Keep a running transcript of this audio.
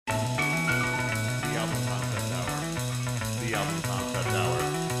album concept hour.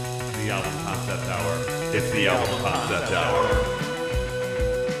 The album concept hour. It's the album concept hour.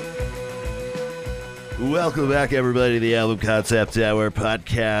 Welcome back, everybody, to the Album Concept Hour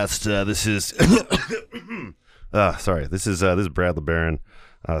podcast. This is This is Brad LeBaron.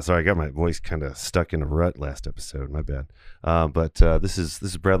 Sorry, I got my voice kind of stuck in a rut last episode. My bad. But this is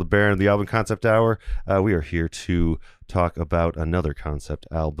Brad LeBaron, the Album Concept Hour. We are here to talk about another concept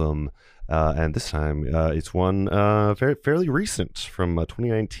album, and this time it's one fairly recent from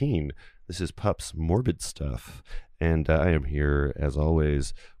 2019. This is PUP's Morbid Stuff. And I am here, as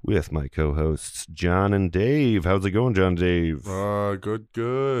always, with my co-hosts, John and Dave. How's it going, John and Dave?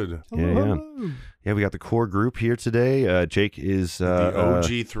 Good. Yeah. We got the core group here today. Jake is the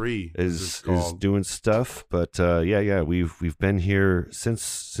OG3 is doing stuff, but we've been here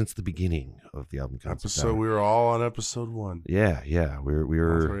since the beginning of the album concept. We were all on episode 1. Yeah. We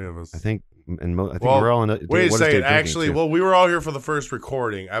were. All 3 of us. I think we're all in. Wait a second. Actually, we were all here for the first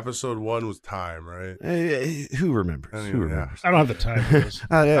recording. Episode 1 was time, right? Who remembers? Anyway, Who remembers? I don't have the time for this.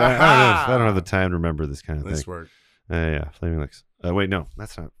 I don't have the time to remember this kind of thing. Nice work. Flaming Lips. Wait, no,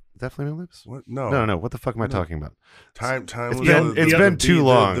 that's not. Is that Flaming Lips? What? No. No. What the fuck am I talking about? Time. It's been too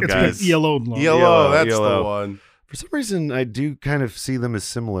long, guys. Been ELO long. ELO, that's the one. For some reason, I do kind of see them as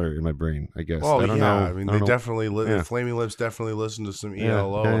similar in my brain, I guess. Well, I don't know. I mean, definitely, Flaming Lips definitely listened to some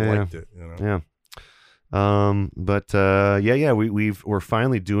ELO and liked it. You know? Yeah. We're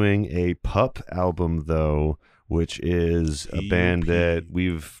finally doing a PUP album, though, which is a band that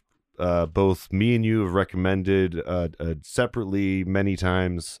we've both me and you have recommended separately many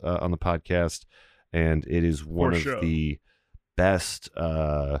times on the podcast, and it is one of the best.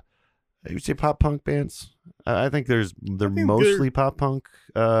 I would say pop punk bands. I think they're mostly pop punk,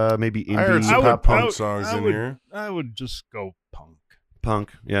 maybe indie. I heard some pop punk songs in here. I would just go punk.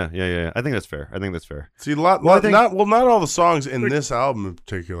 Punk, yeah. I think that's fair. See, not all the songs in this album in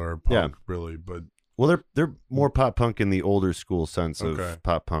particular are punk, really, but they're more pop punk in the older school sense of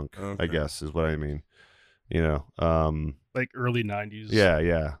pop punk, okay. I guess is what I mean. You know, like early 90s.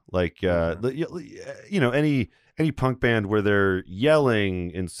 Yeah, like any punk band where they're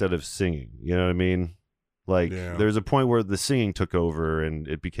yelling instead of singing. You know what I mean? Like there's a point where the singing took over and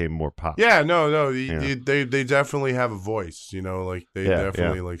it became more pop. Yeah, no, they definitely have a voice. You know, like they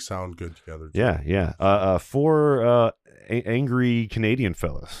definitely like sound good together. Too. Yeah. Four angry Canadian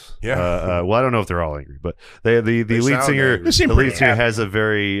fellas. Yeah. Well, I don't know if they're all angry, but the lead singer has a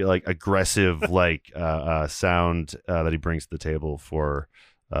very like aggressive like sound that he brings to the table for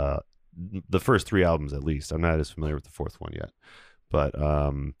the first 3 albums at least. I'm not as familiar with the 4th one yet, but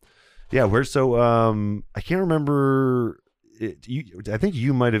I can't remember. I think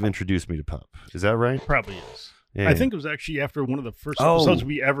you might have introduced me to PUP. Is that right? Probably is. Yeah. I think it was actually after one of the first episodes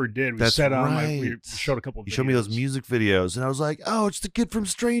we ever did. We sat on, we showed a couple of videos. You showed me those music videos, and I was like, "Oh, it's the kid from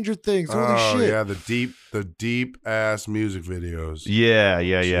Stranger Things." Holy shit! Yeah, the deep ass music videos. Yeah.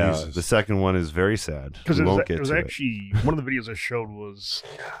 Jesus. The second one is very sad because it was actually one of the videos I showed was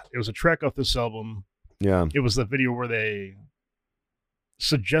it was a track off this album. Yeah, it was the video where they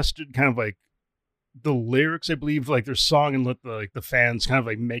suggested kind of like the lyrics, I believe, like their song, and let the fans kind of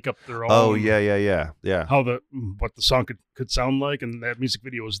like make up their own. Oh yeah. How what the song could sound like, and that music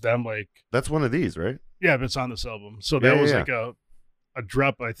video was them like. That's one of these, right? Yeah, but it's on this album. So that was like a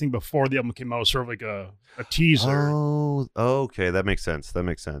drop. I think before the album came out, sort of like a teaser. Oh, okay, that makes sense.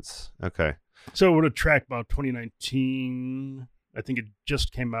 Okay. So it would have tracked about 2019. I think it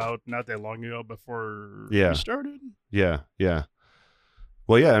just came out not that long ago before we started. Yeah.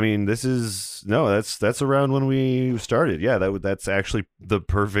 Well, yeah, I mean, that's around when we started. Yeah, that's actually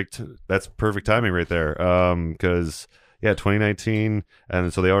perfect timing right there. Because 2019,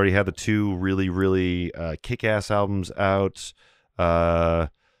 and so they already had the 2 really, really kick-ass albums out.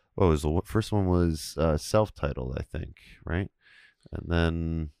 What was the first one was self-titled, I think, right? And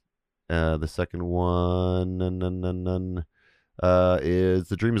then the second one is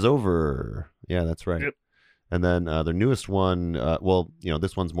The Dream Is Over. Yeah, that's right. Yep. And then their newest one,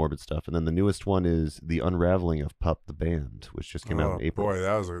 this one's Morbid Stuff, and then the newest one is The Unraveling of PUP the Band, which just came out in April. Boy,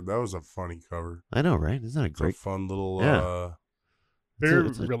 that was a funny cover. I know, right? Isn't that a great, fun little? Very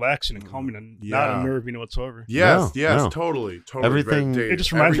relaxing and calming and not unnerving whatsoever. Yes, no. totally. Everything. It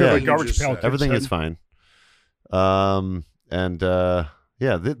just reminds me of a Garbage Pail. Everything is fine. The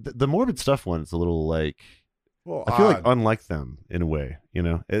Morbid Stuff one is a little like. Well, I feel like unlike them in a way. You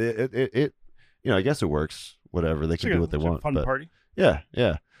know, it I guess it works. Whatever, they can do what they want. Fun party. Yeah.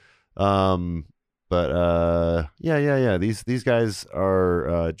 These guys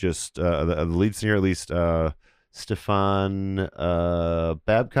are just the lead singer, at least Stefan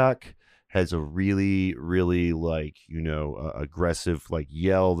Babcock, has a really, really like, aggressive like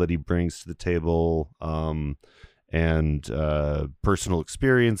yell that he brings to the table, and personal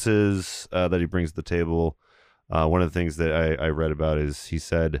experiences that he brings to the table. One of the things that I read about is he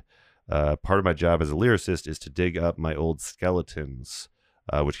said, part of my job as a lyricist is to dig up my old skeletons,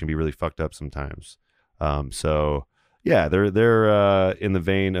 which can be really fucked up sometimes. So yeah, they're in the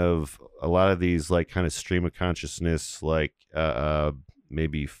vein of a lot of these like kind of stream of consciousness, like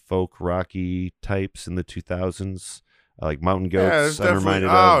maybe folk rocky types in the 2000s, like Mountain Goats. I'm reminded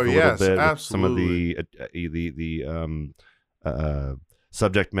of a little bit absolutely. with some of the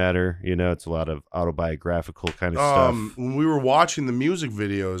subject matter. It's a lot of autobiographical kind of stuff. When we were watching the music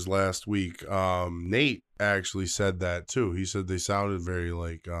videos last week, Nate actually said that too. He said they sounded very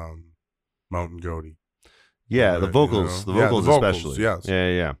like Mountain Goaty. Yeah, the vocals, especially. Yes.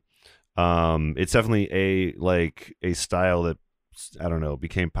 Yeah. It's definitely a style that, I don't know,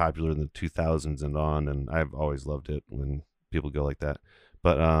 became popular in the 2000s and on, and I've always loved it when people go like that.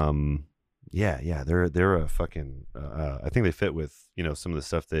 But yeah, they're a fucking. I think they fit with some of the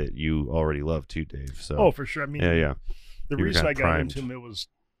stuff that you already love too, Dave. So for sure. I mean, yeah. The reason I got into them, it was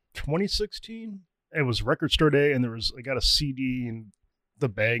 2016. It was Record Store Day, and I got a CD in the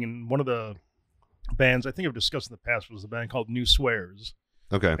bag, and one of the bands I think I've discussed in the past was the band called New Swears.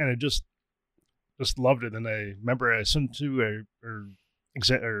 Okay. And I just loved it. And I remember I sent to or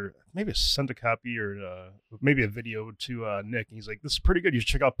maybe I sent a copy or maybe a video to Nick, and he's like, "This is pretty good. You should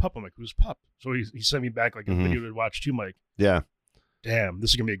check out PUP." I'm like, "Who's PUP?" So he sent me back like a video to watch too. I'm like, yeah, damn,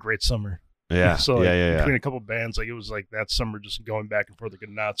 this is gonna be a great summer. Yeah. So between yeah. a couple of bands, like it was like that summer just going back and forth. I could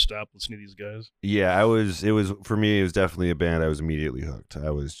not stop listening to these guys. Yeah, for me, it was definitely a band I was immediately hooked. I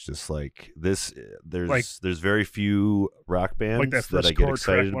was just like, there's very few rock bands that I get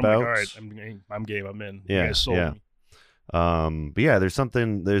excited about. Like, all right, I'm game. I'm in. Yeah, you guys sold me. But yeah,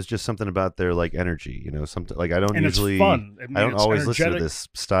 there's just something about their like energy, something like I don't usually, it's fun. I don't always listen to this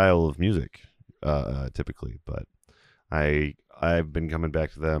style of music, typically, but I've been coming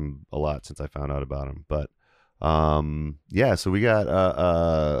back to them a lot since I found out about them. But yeah, so we got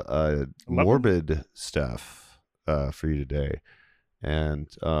Morbid Stuff for you today, and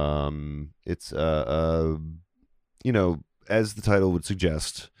it's as the title would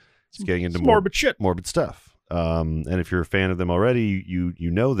suggest, it's getting into morbid shit, morbid stuff. And if you're a fan of them already,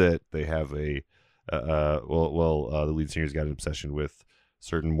 you know that they have the lead singer's got an obsession with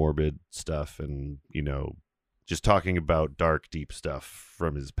certain morbid stuff, and just talking about dark, deep stuff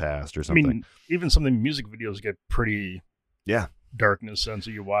from his past or something. I mean, even some of the music videos get pretty dark in a sense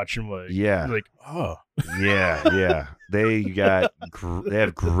that you watch them like, you're like, oh. Yeah. They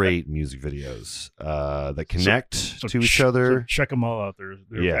have great music videos that connect to each other. So check them all out. They're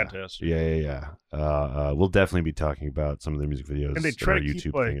fantastic. Yeah. We'll definitely be talking about some of their music videos and they try on our to YouTube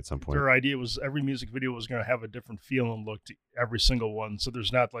keep, thing at some point. Their idea was every music video was going to have a different feel and look to every single one. So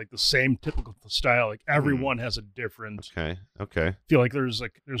there's not like the same typical style. Like every one has a different. Okay. I feel like there's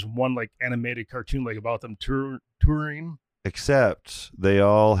one like animated cartoon like about them touring. Except they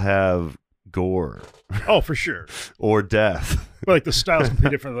all have gore. Oh, for sure. Or death. But like the style's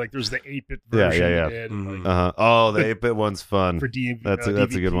completely different. Like there's the 8-bit version. Yeah. And, the 8-bit one's fun. For DV, that's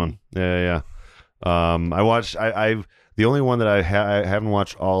a good one. Yeah. I watched. I've the only one that I haven't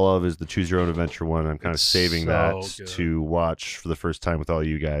watched all of is the Choose Your Own Adventure one. I'm kind of saving that to watch for the first time with all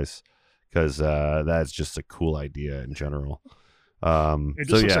you guys because that's just a cool idea in general. It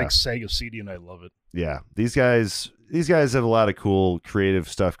just looks like Sega CD, and I love it. Yeah, these guys have a lot of cool creative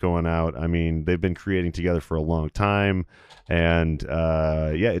stuff going out. I mean, they've been creating together for a long time, and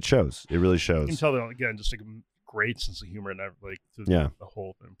it shows. It really shows. You can tell, again, just like a great sense of humor and like through the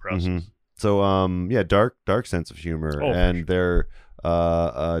whole process. Mm-hmm. So, dark sense of humor, and they're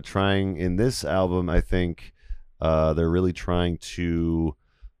trying in this album. I think they're really trying to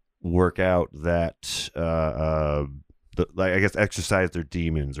work out that. I guess exercise their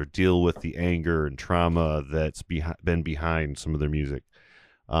demons or deal with the anger and trauma that's been behind some of their music.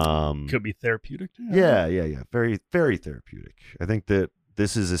 Could be therapeutic too. Yeah. Very, very therapeutic. I think that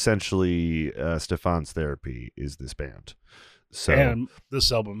this is essentially Stefan's therapy is this band. So and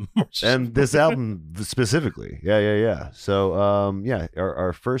this album. And this album specifically. Yeah. So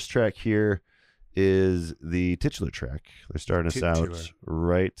our first track here is the titular track. They're starting us out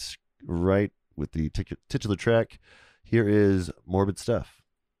right with the titular track. Here is Morbid Stuff.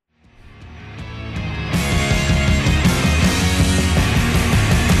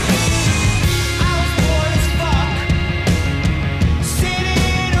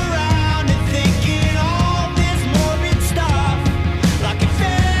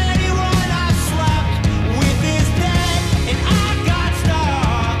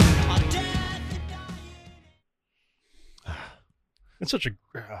 It's such a.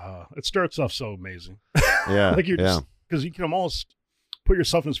 It starts off so amazing. Yeah, Like you're yeah. just because you can almost put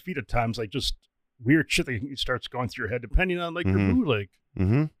yourself in his feet at times, like just weird shit that starts going through your head, depending on like your mood. Like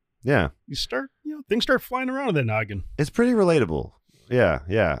Yeah, you start, things start flying around in that noggin. it's pretty relatable. Yeah.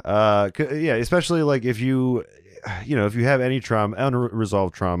 Yeah, especially like if you have any trauma,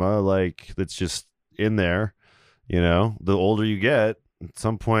 unresolved trauma, like that's just in there, the older you get, at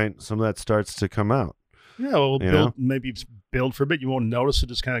some point, some of that starts to come out. Yeah, well, maybe build for a bit. You won't notice it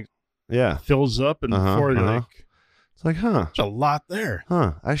just kind of fills up, and before you're like, it's like, there's a lot there.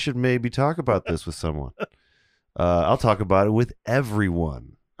 I should maybe talk about this with someone. I'll talk about it with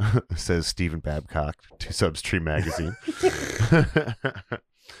everyone. Says Stephen Babcock to Substream Magazine.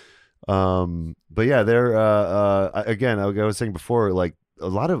 But yeah, they're again, I was saying before, like a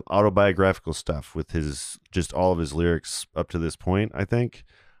lot of autobiographical stuff with all of his lyrics up to this point, I think.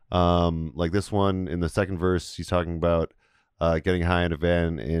 Like this one in the second verse, he's talking about getting high in a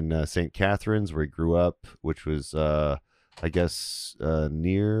van in St. Catharines, where he grew up, which was I guess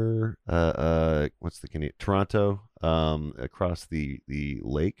near what's the Canadian Toronto, across the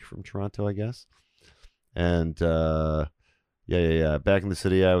lake from Toronto, I guess. And yeah. Back in the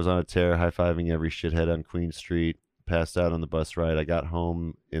city, I was on a tear, high-fiving every shithead on Queen Street. Passed out on the bus ride. I got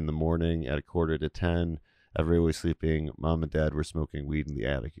home in the morning at 9:45. Everybody was sleeping. Mom and Dad were smoking weed in the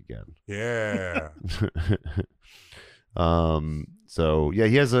attic again. Yeah. So yeah,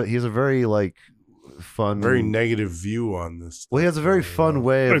 he has a very like fun, very negative view on this. Well, he has a very fun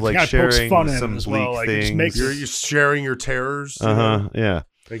way But of it like kinda pokes sharing fun in some it as bleak well, like, it just things. makes You're sharing your terrors. Yeah.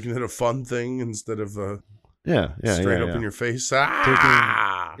 Making it a fun thing instead of Yeah. straight up in your face.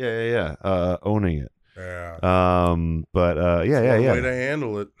 Ah! Yeah. Owning it. Yeah. But One yeah. way to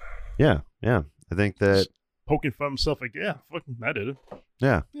handle it. Yeah. I think that. Just poking fun himself, like, yeah, fucking, I did it.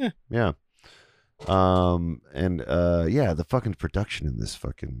 Yeah. Yeah. And the fucking production in this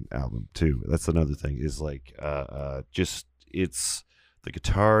fucking album too. That's another thing. Is like just it's the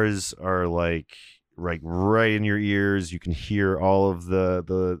guitars are like right in your ears. You can hear all of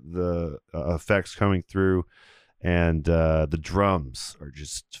the effects coming through, and the drums are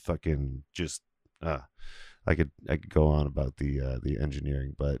just fucking just. I could go on about the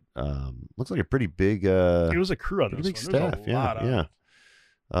engineering, but looks like a pretty big. It was a crew on this big one. staff. There's a lot on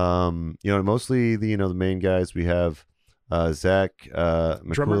it. Mostly the main guys. We have Zach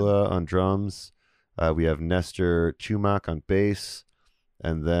Mikula on drums. We have Nestor Chumak on bass,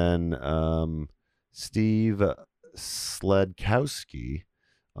 and then Steve Sledkowski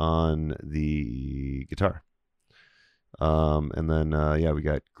on the guitar. And then we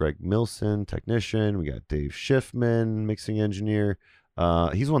got Greg Milson, technician. We got Dave Schiffman, mixing engineer.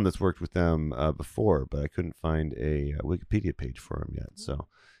 He's one that's worked with them before, but I couldn't find a Wikipedia page for him yet. So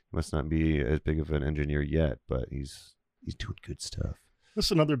he must not be as big of an engineer yet, but he's doing good stuff. This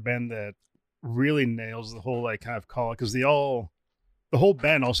is another band that really nails the whole like kind of call it, because the whole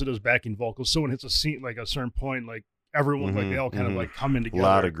band also does backing vocals. So when it hits a scene like a certain point, like everyone like they all kind of like come in together. A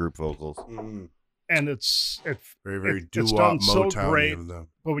lot of group vocals. And it's very, very it's done so Motown great. of them.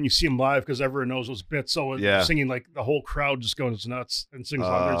 But when you see them live, because everyone knows those bits, so singing, like the whole crowd just goes nuts and sings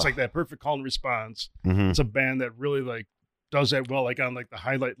along. It's like that perfect call and response. It's a band that really like does that well, like on like the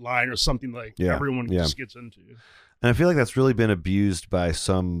highlight line or something like everyone just gets into. And I feel like that's really been abused by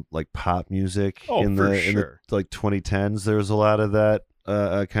some like pop music in the like 2010s. There was a lot of that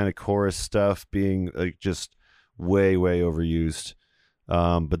kind of chorus stuff being like just way overused.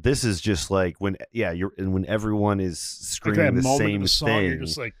 But this is just like when everyone is screaming the same thing. You're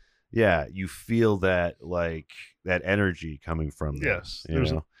just like, you feel that like that energy coming from them. Yes,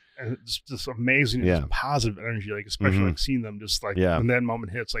 and it's just amazing, just positive energy. Like especially like seeing them just like when that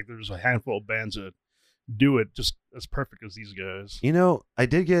moment hits. Like there's a handful of bands that do it just as perfect as these guys. I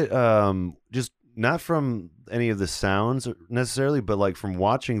did get just not from any of the sounds necessarily, but like from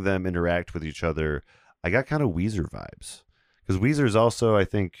watching them interact with each other, I got kind of Weezer vibes. Because Weezer is also, I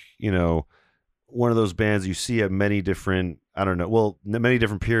think, one of those bands you see at many different, many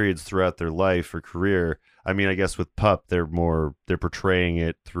different periods throughout their life or career. I mean, I guess with PUP, they're portraying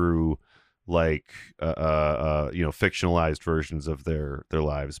it through like, fictionalized versions of their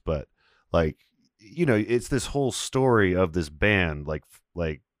lives. But like, it's this whole story of this band, like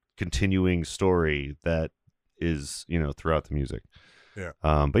continuing story that is, throughout the music. Yeah.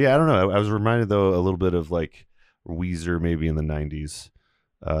 But yeah, I don't know. I was reminded though a little bit of like Weezer maybe in the 90s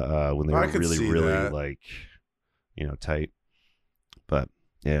when they were really like tight. But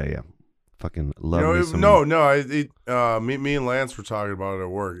yeah fucking love me and Lance were talking about it at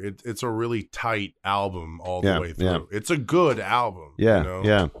work. It's a really tight album all the way through. It's a good album.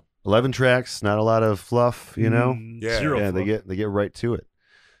 Yeah. 11 tracks, not a lot of fluff, you know. Yeah. Zero Yeah, fluff. they get right to it.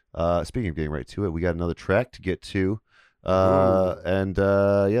 Speaking of getting right to it, we got another track to get to. Ooh. And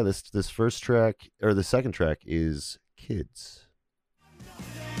yeah, this first track or the second track is Kids.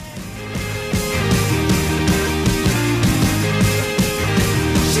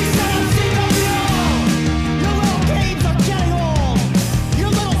 She said I'm sick of you all. Your little games are getting old. Your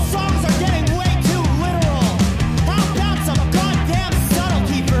little songs are getting way too literal. How about some goddamn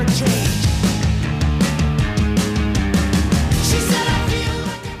subtlety for a change? She said I feel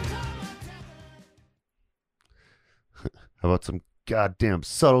like a How about some goddamn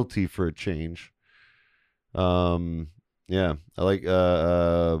subtlety for a change? Yeah, I like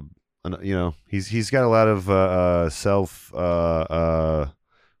you know, he's got a lot of self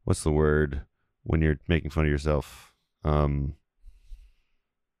what's the word when you're making fun of yourself? I'm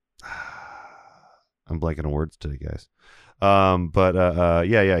blanking on words today, guys. But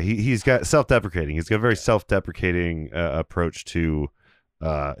yeah, he's got self-deprecating. He's got a very self-deprecating approach to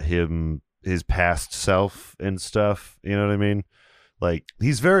his past self and stuff. You know what I mean? Like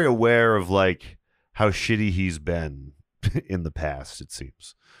he's very aware of like how shitty he's been in the past. It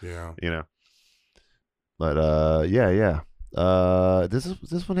seems, Yeah. you know. But yeah. Does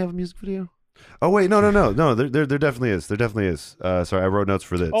this one have a music video? Oh wait, no. There definitely is. There definitely is. Sorry, I wrote notes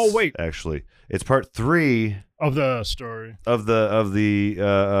for this. Oh, wait. actually, it's part 3 Of the story. of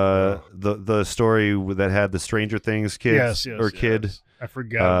the story that had the Stranger Things kids Yes. kid. I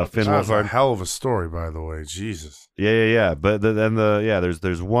forgot. about Finn this. That was a Wolfhard. hell of a story, by the way. Jesus. Yeah. But then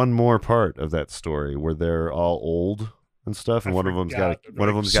there's one more part of that story where they're all old and stuff, and I one of them's got forgot. one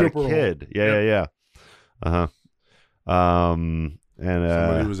of They're them's got a super old. kid. Yeah. And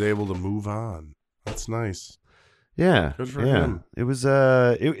Somebody was able to move on. That's nice. yeah, Good for yeah. him. It was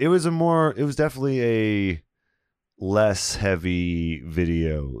it was definitely a less heavy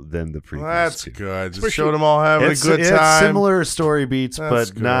video than the previous. Well, that's two. good. Just Especially- showed them all having a good It's time. similar story beats,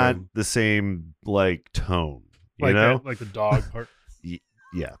 That's but not good. the same like tone. You Like know? that, like the dog part.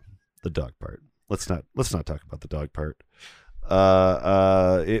 Yeah, the dog part. Let's not talk about the dog part.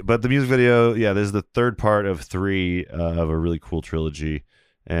 But the music video, yeah, this is the third part of 3 of a really cool trilogy,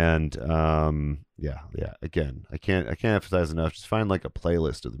 and yeah. Again, I can't emphasize enough. Just find like a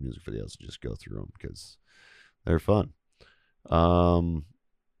playlist of the music videos and just go through them because they're fun. And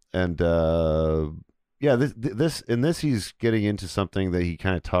yeah, this he's getting into something that he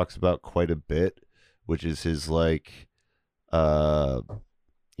kind of talks about quite a bit, which is his like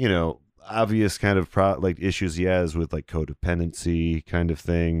you know, obvious kind of like issues he has with like codependency kind of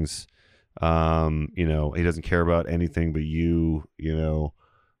things. You know, he doesn't care about anything but you know.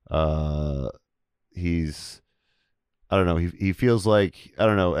 He's, I don't know, he feels like, I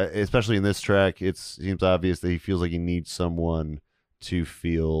don't know, especially in this track, it seems obvious that he feels like he needs someone to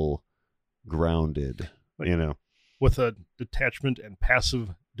feel grounded, Like- you know. With a detachment and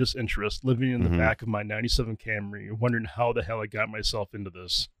passive disinterest, living in the Mhm. back of my 97 Camry, wondering how the hell I got myself into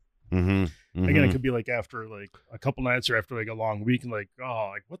this. Mm-hmm. Again, it could be like after like a couple nights or after like a long week, and like, oh,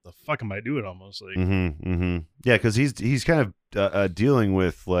 like what the fuck am I doing? Almost like, Yeah, because he's kind of dealing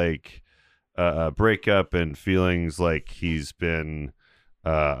with like a breakup and feelings like he's been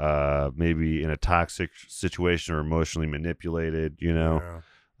maybe in a toxic situation or emotionally manipulated, you know.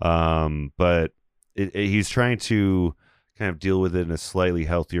 Yeah. But he's trying to kind of deal with it in a slightly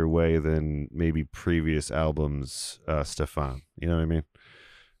healthier way than maybe previous albums, Stefan. You know what I mean?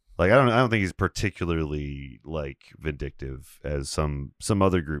 Like I don't think he's particularly like vindictive as some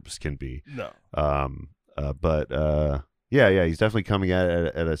other groups can be. no. But yeah, he's definitely coming at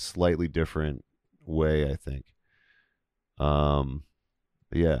it at a slightly different way, I think.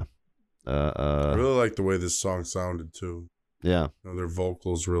 Yeah. I really like the way this song sounded too. Yeah. You know, their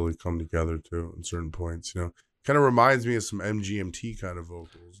vocals really come together too in certain points. You know, kind of reminds me of some MGMT kind of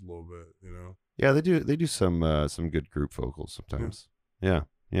vocals a little bit. You know. Yeah, they do some good group vocals sometimes. Yeah.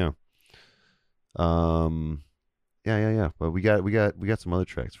 Yeah. But we got some other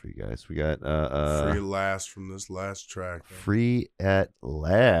tracks for you guys. We got Free at Last from this last track. man. Free at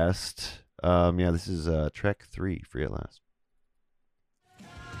Last. Yeah, this is track 3, Free at Last.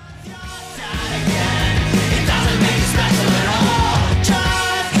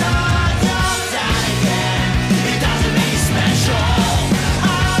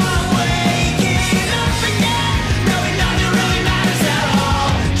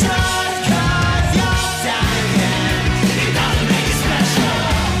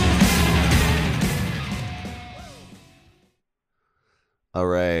 All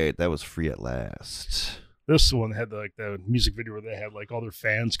right, that was Free at Last. This one had like the music video where they had like all their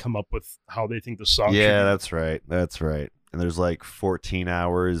fans come up with how they think the song. should Yeah, be. that's right. That's right. and there's like 14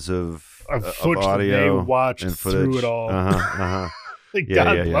 hours of footage that audio they watched and footage. through it all. Yeah,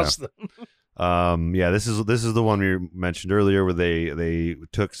 God bless them. This is the one we mentioned earlier where they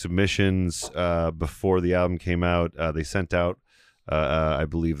took submissions before the album came out. They sent out I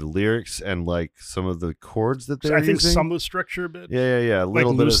believe the lyrics and like some of the chords that they're I think using. some of the structure a bit. Yeah. A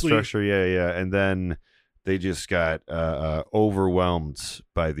little bit loosely. of structure. Yeah. And then they just got overwhelmed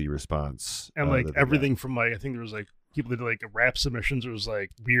by the response. And like that they everything from like, I think there was like people that did like rap submissions. There was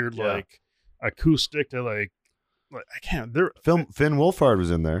like weird like acoustic to like I can't. There. Finn Wolfhard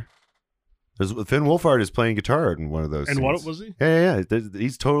was in there. Finn Wolfhard is playing guitar in one of those. And scenes. what was he? Yeah.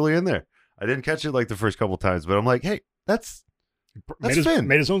 He's totally in there. I didn't catch it like the first couple times, but I'm like, hey, that's Finn.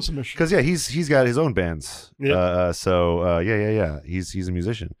 Made his own submission. Because he's got his own bands. Yeah. He's a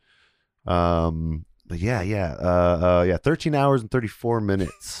musician. But 13 hours and 34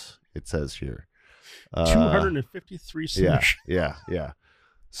 minutes. It says here. 253 submissions. Yeah.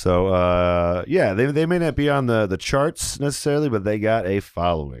 So they may not be on the charts necessarily, but they got a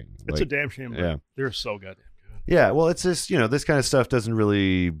following. It's a damn shame. Yeah. They're so goddamn good. Yeah, well, it's just this kind of stuff doesn't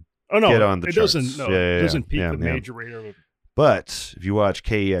really get on the it charts. Doesn't. No, Yeah, it doesn't peak the major radar. But if you watch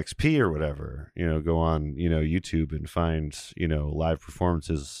KEXP or whatever, go on YouTube and find live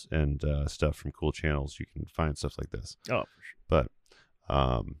performances and stuff from cool channels. You can find stuff like this. Oh, for sure. But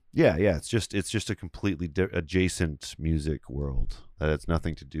it's just a completely adjacent music world that has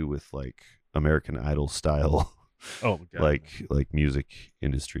nothing to do with like American Idol style. Oh my God. like music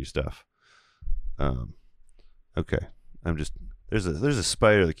industry stuff. Okay, there's a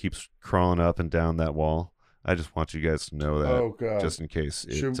spider that keeps crawling up and down that wall. I just want you guys to know that. Oh God! Just in case.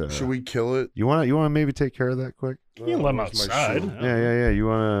 Should we kill it? You want to maybe take care of that quick? You can let him outside. Yeah. You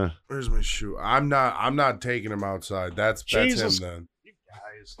want to? Where's my shoe? I'm not taking him outside. That's Jesus. him then. You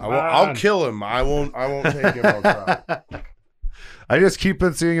guys, I'll kill him. I won't take him outside. I just keep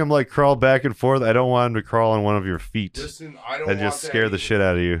on seeing him like crawl back and forth. I don't want him to crawl on one of your feet. Listen, I don't and want just scare the shit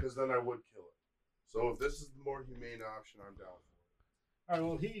out of you. Because then I would kill it. So if this is the more humane option, I'm down. All right,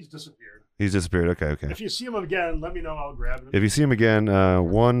 well, he's disappeared. He's disappeared. Okay. If you see him again, let me know. I'll grab him. If you see him again,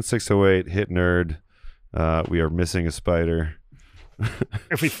 1608 hit nerd. We are missing a spider.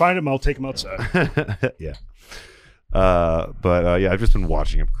 If we find him, I'll take him outside. Yeah. I've just been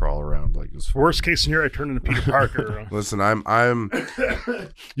watching him crawl around like this. Worst case scenario, I turn into Peter Parker. Listen, I'm.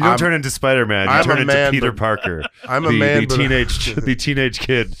 You don't turn into Spider-Man. You turn into Peter Parker. I'm a man, the teenage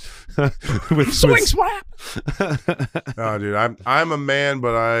kid with swing swap. No, dude, I'm a man,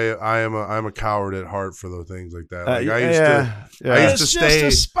 but I'm a coward at heart for those things like that. Like I used to stay. Just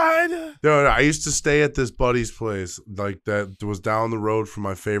a spider. No, I used to stay at this buddy's place, like that was down the road from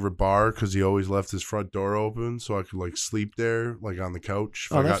my favorite bar, because he always left his front door open, so I could like sleep there, like on the couch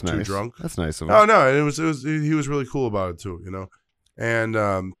if I got too drunk. That's nice of him. Oh no, it was he was really cool about it too,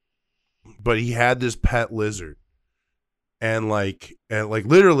 and but he had this pet lizard. And like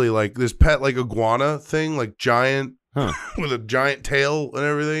literally like this pet like iguana thing, like giant with a giant tail and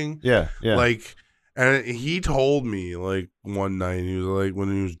everything. Yeah. Like, and he told me like one night, he was like,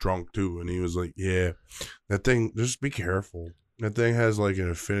 when he was drunk too, and he was like, yeah, that thing, just be careful. That thing has like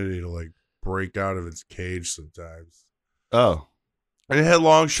an affinity to like break out of its cage sometimes. Oh. And it had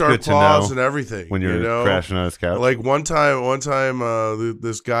long, sharp claws and everything. When you're crashing on his couch. Like one time,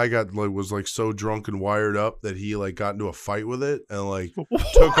 this guy was like so drunk and wired up that he like got into a fight with it and like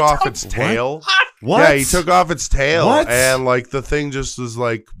took off its tail. What? Yeah, he took off its tail. What? And like the thing just was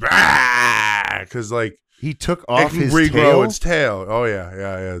like, because like he took off his regrow tail. Its tail. Oh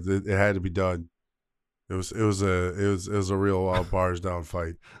yeah. It had to be done. It was a real bars down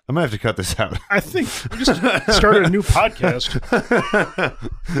fight. I'm gonna have to cut this out. I think we just started a new podcast.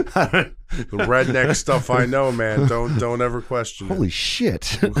 The redneck stuff I know, man. Don't ever question Holy it.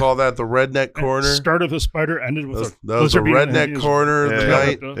 shit! We'll call that the redneck corner. Started with a spider, ended with that was the redneck corner of the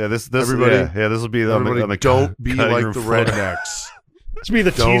night. Yeah, this everybody. Yeah, this will be on the don't be like the floor. rednecks. This will be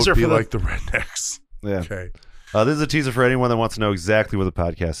the teaser Don't be for like the rednecks. Yeah. Okay. This is a teaser for anyone that wants to know exactly what the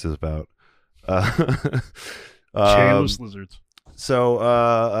podcast is about. Chainless lizards.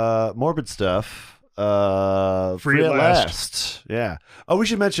 So, Morbid Stuff. Free at last. Yeah. Oh, we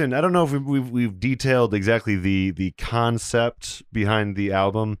should mention. I don't know if we've detailed exactly the concept behind the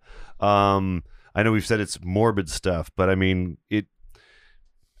album. I know we've said it's morbid stuff, but I mean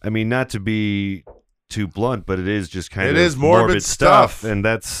not to be too blunt, but it is just kind of morbid stuff, and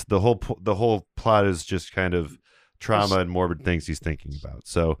that's the whole plot is just kind of trauma and morbid things he's thinking about.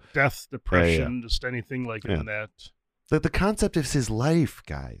 So death, depression, just anything like in that. The concept is his life,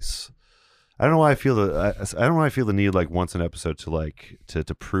 guys. I don't know why I feel the need like once an episode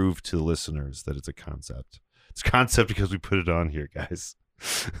to prove to the listeners that it's a concept. It's concept because we put it on here, guys.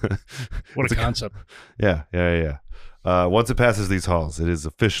 What a concept. Yeah. Once it passes these halls, it is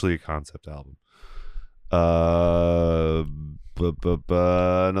officially a concept album. Another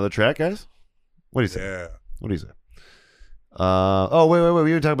track, guys? What do you say? Yeah. What do you say? Oh, wait.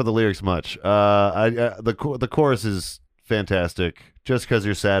 We didn't talk about the lyrics much. The chorus is fantastic. Just because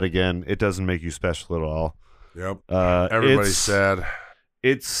you're sad again, it doesn't make you special at all. Yep. Everybody's sad.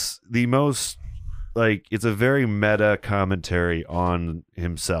 It's the most, like, it's a very meta commentary on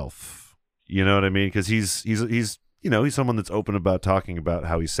himself. You know what I mean? Because he's he's someone that's open about talking about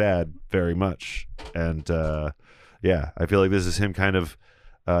how he's sad very much. And I feel like this is him kind of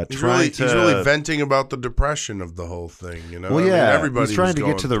he's really venting about the depression of the whole thing, you know? Well, yeah, everybody's he's trying to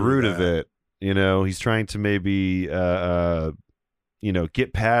get to the root that. of it. You know, he's trying to maybe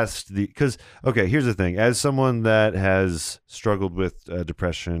get past because, okay, here's the thing. As someone that has struggled with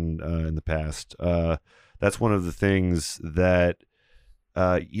depression in the past, that's one of the things that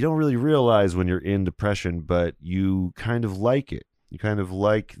you don't really realize when you're in depression, but you kind of like it. You kind of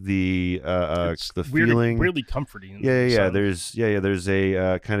like the feeling. Weirdly comforting. There's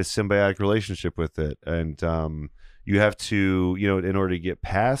a kind of symbiotic relationship with it, and you have to, in order to get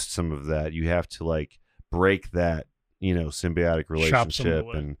past some of that, you have to like break that symbiotic relationship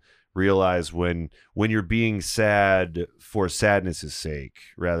and realize when you're being sad for sadness' sake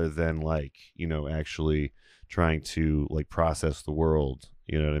rather than like actually trying to like process the world.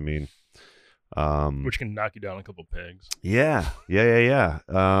 You know what I mean? Which can knock you down a couple pegs. Yeah.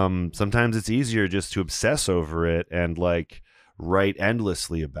 Sometimes it's easier just to obsess over it and like write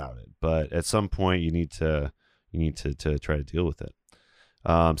endlessly about it, but at some point you need to try to deal with it.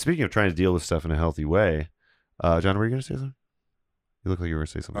 Speaking of trying to deal with stuff in a healthy way, John, were you going to say something? You look like you were going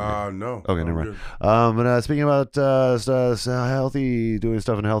to say something. No. Okay, never mind. But speaking about healthy, doing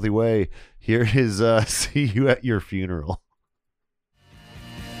stuff in a healthy way, here is "See You at Your Funeral."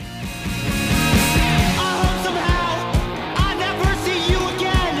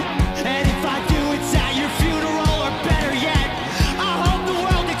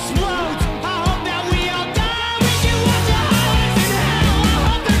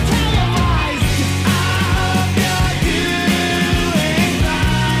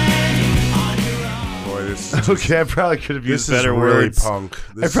 Okay, I probably could have used better words. Punk.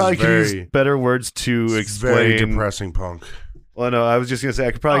 I probably could use better words to explain. Very depressing punk. Well, no, I was just gonna say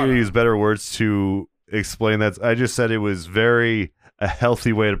I could probably use better words to explain that. I just said it was a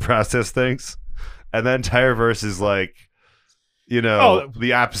healthy way to process things, and that entire verse is like,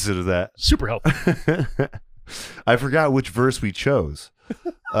 the opposite of that. Super healthy. I forgot which verse we chose,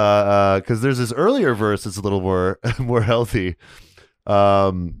 because there's this earlier verse that's a little more healthy.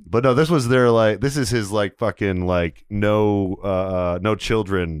 But no, this is his like fucking like no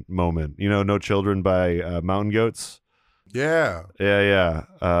children moment. No Children by Mountain Goats. Yeah.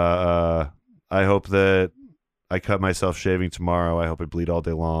 I hope that I cut myself shaving tomorrow. I hope I bleed all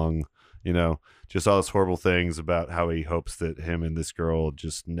day long. Just all those horrible things about how he hopes that him and this girl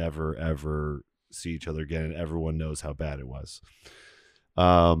just never ever see each other again, and everyone knows how bad it was.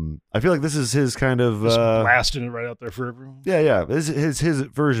 I feel like this is his kind of just blasting it right out there for everyone. Yeah. His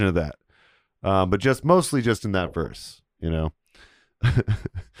version of that. But mostly just in that verse,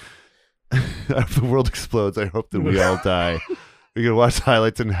 If the world explodes, I hope that we all die. We can watch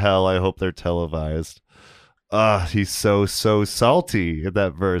highlights in hell. I hope they're televised. He's so salty in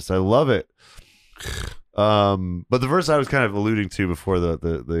that verse. I love it. But the verse I was kind of alluding to before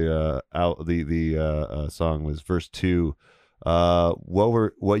the song was verse 2.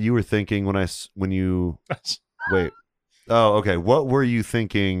 What you were thinking when you wait? Oh, okay. What were you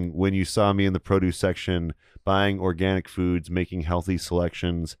thinking when you saw me in the produce section buying organic foods, making healthy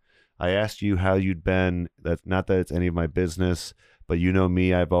selections? I asked you how you'd been. That's not that it's any of my business, but you know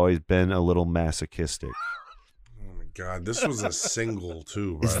me, I've always been a little masochistic. Oh my God, this was a single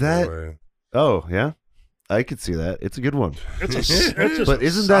too. Is by that? the way. Oh yeah, I could see that. It's a good one. But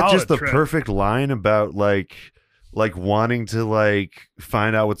isn't that just the perfect line about like wanting to like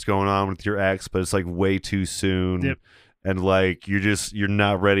find out what's going on with your ex, but it's like way too soon. Yep. And like you're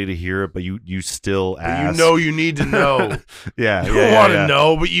not ready to hear it, but you still ask. You need to know. Yeah, you don't want to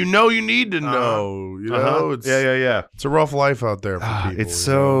know, but you need to know. It's It's a rough life out there for people. It's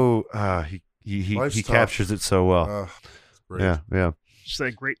so he captures it so well. Yeah. Just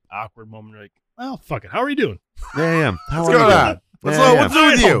that great awkward moment. You're like, well, fuck it. How are you doing? Yeah. What's going on? What's up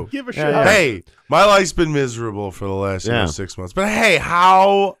with you? Give a shit. Hey, my life's been miserable for the last 6 months. But hey,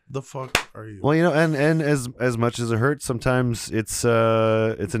 how the fuck are you? Well, and as much as it hurts, sometimes it's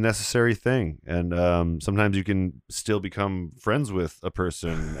a necessary thing, and sometimes you can still become friends with a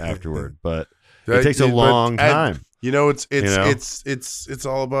person afterward. But It takes a long time. You know, it's You know? it's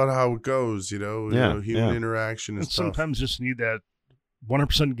all about how it goes. You know, human interaction and And stuff. sometimes just need that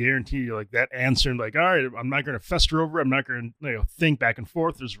 100% guarantee, like that answer, and like, all right, I'm not going to fester over it. I'm not going to think back and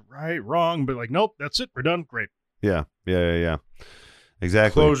forth. There's right, wrong, but like, nope, that's it. We're done. Great. Yeah.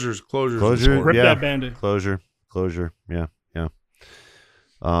 Exactly. Closure. Rip Yeah. that Band-Aid. Closure. Yeah.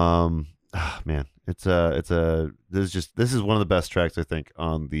 Man, this is one of the best tracks I think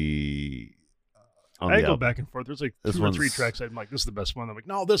on the. I go album. back and forth. There's like This 2 or 3 one's- tracks I'm like, this is the best one. I'm like,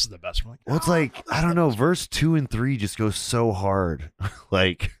 no, this is the best one. Well, it's like I don't know. Verse 2 and 3 just go so hard.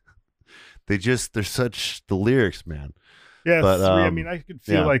 Like they're such the lyrics, man. Yeah, But, 3. I um, mean, I could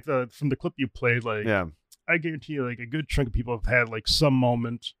feel yeah. like from the clip you played, like Yeah. I guarantee you, like a good chunk of people have had like some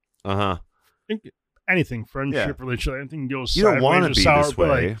moment, anything, friendship, relationship, anything goes You don't sideways want or to be sour, this but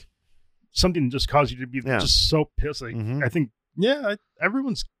way. like something just caused you to be Yeah. just so pissed. Like Mhm. I think,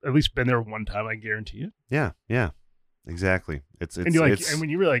 everyone's at least been there one time. I guarantee it. Yeah. Exactly. It's And you're like, it's, and when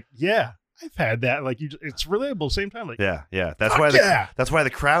you were like, yeah, I've had that. Like it's relatable. Same time, like yeah. That's fuck why yeah. that's why the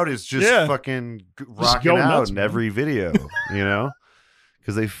crowd is just Yeah. fucking rocking going out nuts, in man. every video, you know,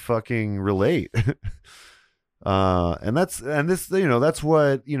 because they fucking relate. And this, that's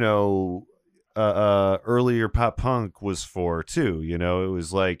what, earlier pop punk was for too. You know, it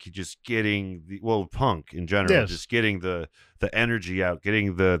was like just getting punk in general, Yes. just getting the energy out,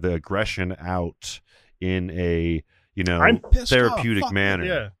 getting the aggression out in a, I'm pissed therapeutic off. Fuck manner.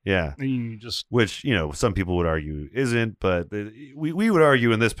 it. Yeah. And you just Which, some people would argue isn't, but we would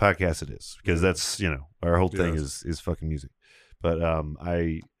argue in this podcast it is, because that's, our whole thing is fucking music. But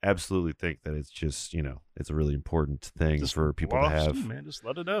I absolutely think that it's just, it's a really important thing just for people to blow off have. steam, man. Just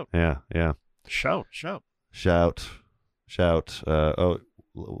let it out. Yeah. Shout. Shout. We'll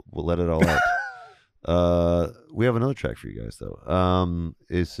let it all out. We have another track for you guys, though.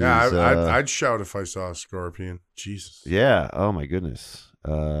 I'd shout if I saw a scorpion. Jesus. Yeah. Oh, my goodness. I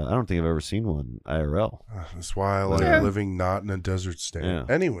don't think I've ever seen one IRL. That's why I like Yeah. living not in a desert state. Yeah.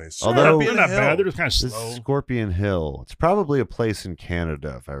 Anyways, Although- They're not bad. They're just kind of This slow. is Scorpion Hill. It's probably a place in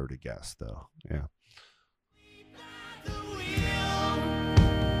Canada, if I were to guess, though. Yeah.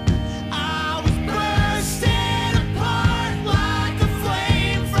 I was bursting apart like a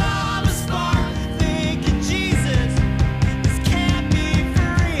flame from a spark. Thinking, Jesus, this can't be for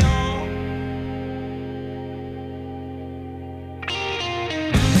real.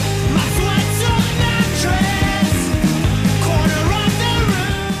 My sweat's on mattress, corner of the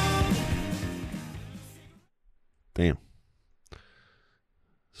room. Damn.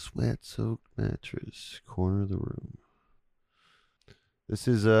 Sweat-soaked mattress, corner of the room. This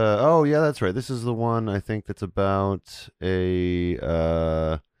is oh yeah, that's right. This is the one I think that's about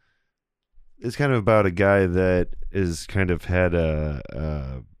a it's kind of about a guy that is kind of had a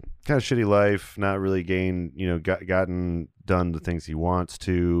kind of shitty life, not really gotten done the things he wants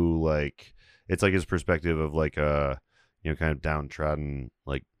to. Like it's like his perspective of like a kind of downtrodden,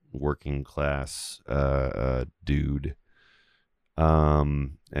 like working class dude.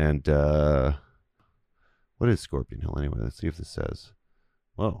 And what is Scorpion Hill anyway? Let's see if this says.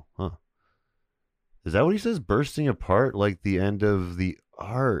 Whoa, huh? Is that what he says? Bursting apart like the end of the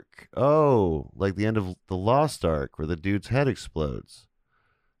arc. Oh, like the end of the Lost Ark where the dude's head explodes.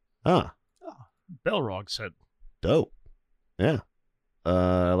 Huh. Belrog said, Dope. Yeah.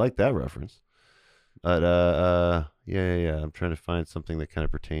 I like that reference. But yeah. I'm trying to find something that kind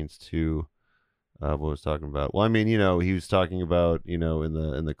of pertains to what I was talking about. Well, I mean, he was talking about, in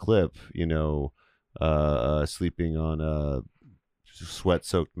the clip, sleeping on a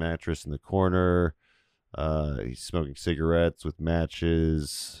sweat-soaked mattress in the corner. He's smoking cigarettes with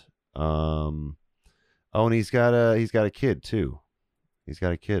matches. And he's got a kid too. He's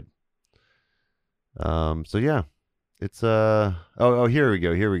got a kid. So yeah, it's here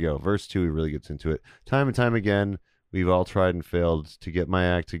we go. Verse 2, he really gets into it. Time and time again, we've all tried and failed to get my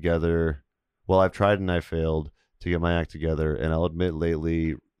act together. Well, I've tried and I failed to get my act together, and I'll admit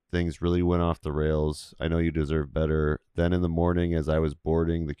lately things really went off the rails. I know you deserve better. Then in the morning, as I was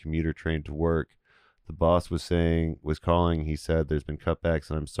boarding the commuter train to work, the boss was calling. He said, "There's been cutbacks,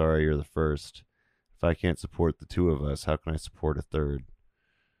 and I'm sorry you're the first. If I can't support the two of us, how can I support a third?"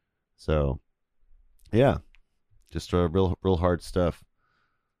 So, yeah, just real hard stuff.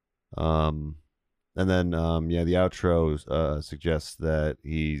 And then the outro suggests that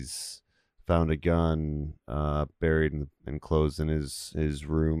he's found a gun buried in clothes in his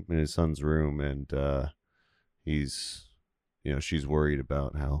room, in his son's room, and he's she's worried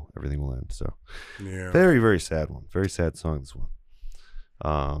about how everything will end. So Yeah. very, very sad one. Very sad song, this one.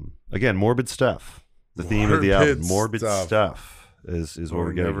 Again, Morbid Stuff. The theme of the album, Morbid Stuff. Stuff. is what Or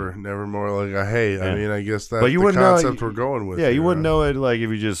we're getting. never more like a hey. Yeah. I mean, I guess that's But you the wouldn't know- concept we're going with. Yeah, you here, wouldn't huh? know it like if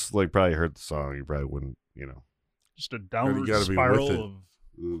you just like probably heard the song. You probably wouldn't, you know. Just a downward gotta be with spiral it. of.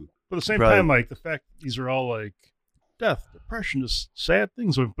 But at the same Probably- time, like the fact these are all like death, depression, just sad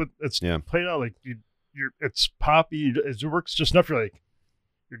things. But it's played out like it's poppy. It works just enough. You're like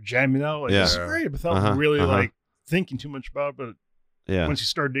you're jamming out. Like this is Yeah. great without really uh-huh. like thinking too much about it. But Yeah, once you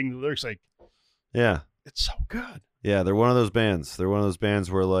start digging the lyrics, like yeah, it's so good. yeah. They're one of those bands. They're one of those bands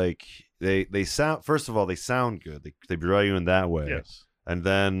where like they sound. First of all, they sound good. They draw you in that way. Yes. And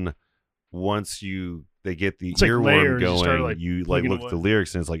then once they get the It's like earworm layers, you going, start, like, you like plugging look at the away.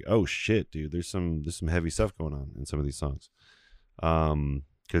 lyrics and it's like, oh shit, dude, there's some heavy stuff going on in some of these songs.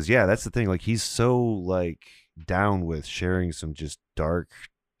 Because yeah, that's the thing. Like he's so like down with sharing some just dark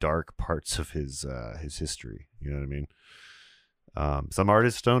parts of his history. You know what I mean? Some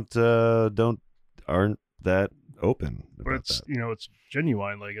artists aren't that open But about it's that. it's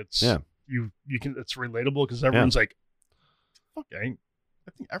genuine. Like it's Yeah. you can it's relatable because everyone's like, fuck, I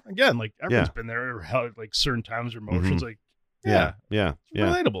think like everyone's been there or held like certain times or emotions. Like yeah, it's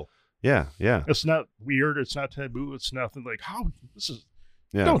relatable. yeah. It's not weird. It's not taboo. It's nothing like how this is.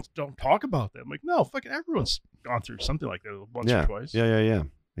 Yeah. Don't talk about that. I'm like, no, fucking everyone's gone through something like that once or twice. Yeah.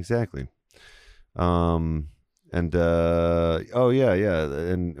 Exactly. And and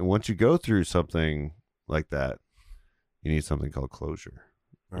once you go through something like that, you need something called closure.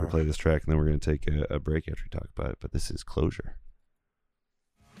 We're gonna play this track and then we're gonna take a break after we talk about it. But this is Closure.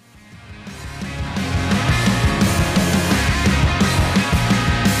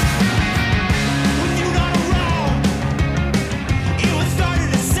 With you not around, it was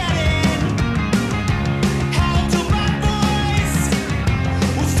starting to set in. How to my voice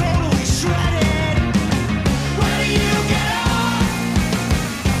was totally shredded. Where do you get off?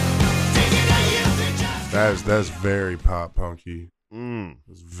 Thinking that you could just That's very pop punky. Mm.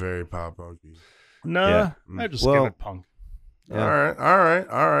 It's very pop punky. Nah, Yeah. I just Well- give it punk. Yeah. All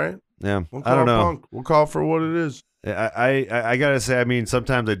right. Yeah, We'll call I don't know. Punk. We'll call for what it is. I gotta say, I mean,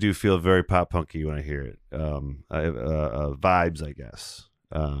 sometimes I do feel very pop punky when I hear it. Vibes, I guess.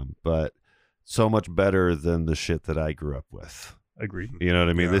 But so much better than the shit that I grew up with. Agreed. You know what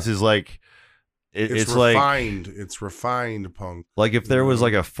I mean? Yeah. This is like It's like refined. It's refined punk. like if there was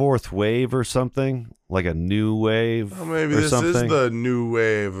like a fourth wave or something, like a new wave Well, maybe or this something. is the new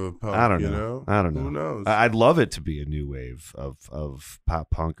wave of punk. I don't you know. I don't know. Who knows? I'd love it to be a new wave of pop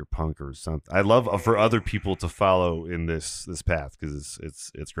punk or something. I'd love for other people to follow in this path because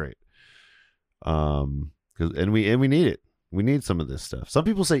it's great. And we need it. We need some of this stuff. Some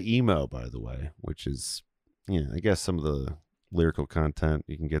people say emo, by the way, which is I guess some of the lyrical content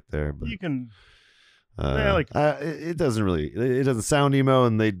you can get there, but You can it doesn't really. It doesn't sound emo,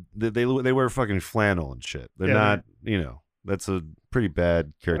 and they wear fucking flannel and shit. They're Yeah, not. That's a pretty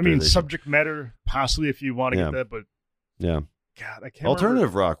bad I character. mean, subject matter possibly if you want to Yeah. get that, but Yeah. God, I can't.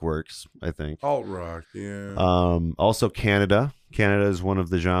 Alternative rock works, I think. Alt rock. Yeah. Also Canada. Canada is one of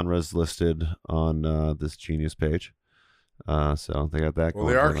the genres listed on this Genius page. So they got that. Well,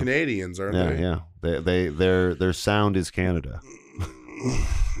 going they are for them. Canadians, aren't Yeah, they? yeah. Their sound is Canada.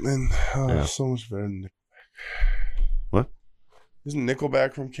 And Yeah. so much better than What? Isn't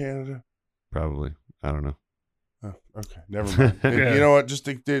Nickelback from Canada? Probably. I don't know. Oh, okay, never mind. Yeah. You know what? Just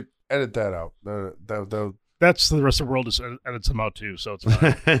edit that out. That That's the rest of the world just edits them out too, so it's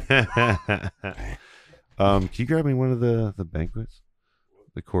fine. Can you grab me one of the banquets,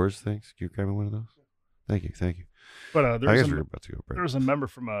 the chorus things? Can you grab me one of those? Thank you. But I there's guess a, we're about to go break. there was a member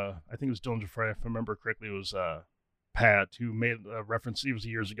from I think it was Dylan Jafre, if I remember correctly, it was Pat, who made a reference. It was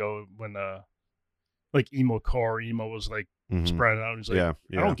years ago when like emo was like Mhm. spreading out. He's like,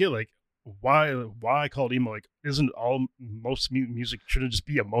 Yeah, I don't get like why I called emo. Like, isn't most music shouldn't just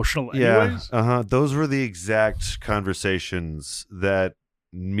be emotional anyways? Yeah, those were the exact conversations that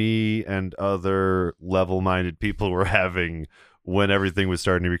me and other level-minded people were having when everything was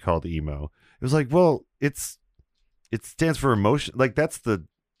starting to be called emo. It was like, well, it stands for emotion. Like that's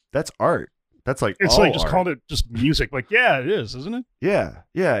art. That's like It's all like just art. calling it just music. Like, yeah, it is, isn't it? Yeah.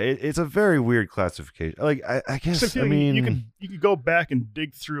 It's a very weird classification. Like I guess Except I mean you could go back and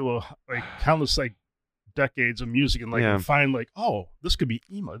dig through like countless like decades of music and like Yeah. find like, oh, this could be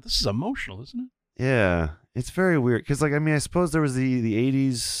emo. This is emotional, isn't it? yeah, it's very weird because like I mean I suppose there was the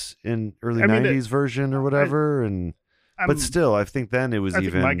 80s and early I mean, 90s version or whatever but still I think then it was I think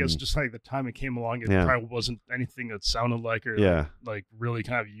even my guess just like the time it came along, it Yeah. probably wasn't anything that sounded like or Yeah. like really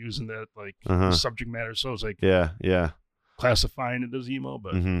kind of using that like Uh-huh. subject matter. So it's like yeah. classifying it as emo,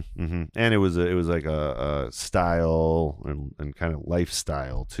 but and it was like a style and kind of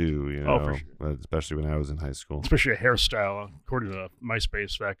lifestyle too, you know. Oh, for sure. Especially when I was in high school. especially a hairstyle, according to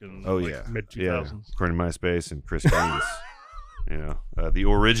MySpace back in mid 2000s. Yeah, according to MySpace and Chris Gaines, you know, the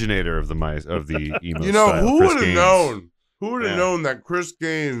originator of the emo. You know, style, who Chris would have Gaines. known? Who would have Yeah. known that Chris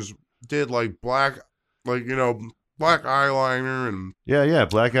Gaines did like black, like, you know, black eyeliner and Yeah,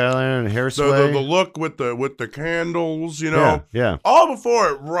 black eyeliner and hairspray. the look with the candles, you know. yeah. All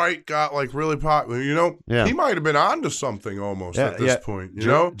before it got like really popular, you know. Yeah. He might have been onto something almost Yeah, at this yeah. point, you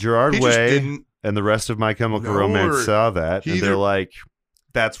know. Gerard He just Way didn't. and the rest of My Chemical No, Romance or saw that, he and they're either- like,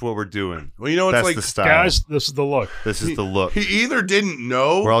 "That's what we're doing. Well, you know, it's That's like the style. Guys, this is the look. This is the look. he either didn't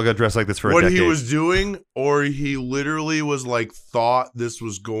know We're all gonna dress like this for a what decade." he was doing, or he literally was like thought this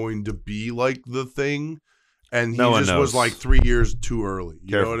was going to be like the thing, and he No one just was knows. like 3 years too early. You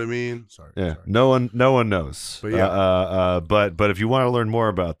Careful. know what I mean? Sorry. Yeah, sorry. no one knows. But yeah. But if you want to learn more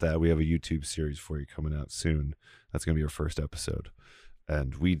about that, we have a YouTube series for you coming out soon. That's gonna be our first episode,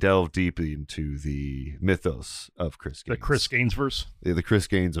 and we delve deeply into the mythos of Chris Gaines. The Chris Gaines verse. The Chris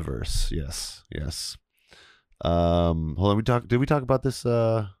Gaines verse. Yes. Hold on. Did we talk about this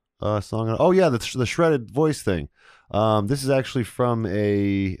song? Oh yeah, the shredded voice thing. This is actually from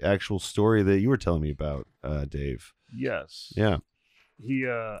a actual story that you were telling me about, Dave. Yes. Yeah. He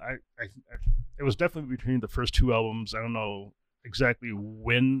it was definitely between the first two albums. I don't know exactly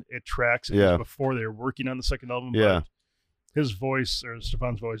when it tracks. It Yeah. was before they were working on the second album. Yeah. But his voice, or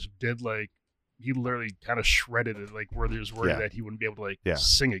Stefan's voice, did like, he literally kind of shredded it, like where there's worried Yeah. that he wouldn't be able to like Yeah.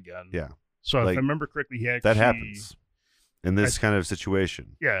 sing again. Yeah. So Like, if I remember correctly, he actually That happens in this kind of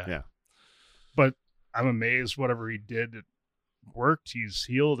situation. Yeah. Yeah. But I'm amazed whatever he did, it worked. He's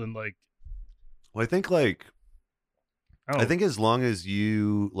healed, and like Well, I think like I don't I think as long as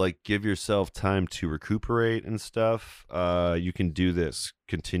you like give yourself time to recuperate and stuff, you can do this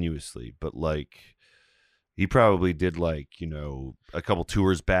continuously. But like, he probably did like, you know, a couple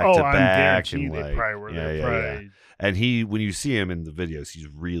tours back to I'm back, guaranteed and they like, probably were there. yeah. Probably, And when you see him in the videos, he's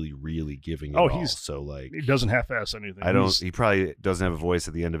really, really giving it Oh, all. he's- So like, he doesn't half-ass anything. He's he probably doesn't have a voice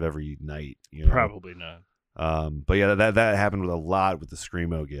at the end of every night. You know? probably not. But yeah, that happened with a lot with the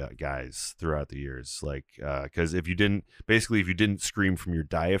screamo guys throughout the years. Like, because if you didn't scream from your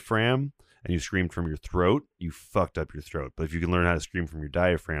diaphragm and you screamed from your throat, you fucked up your throat. But if you can learn how to scream from your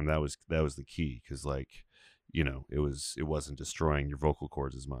diaphragm, that was the key. Because like, you know, it wasn't destroying your vocal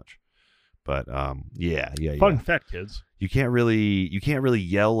cords as much. But yeah. Fun fact, kids. You can't really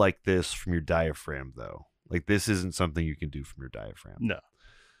yell like this from your diaphragm though. Like, this isn't something you can do from your diaphragm. No.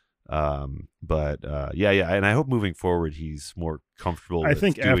 But yeah, and I hope moving forward he's more comfortable. I with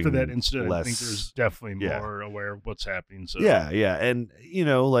think after doing that incident, I think less- there's definitely yeah. more aware of what's happening. So yeah, and you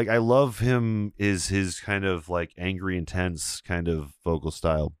know, like, I love him is his kind of like angry, intense kind of vocal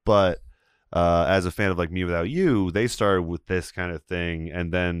style, but as a fan of like Me Without You, they started with this kind of thing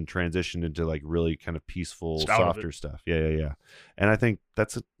and then transitioned into like really kind of peaceful, Just out of softer it. stuff. Yeah. And I think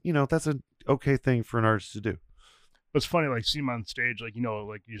that's an okay thing for an artist to do. But it's funny, like, see him on stage, like, you know,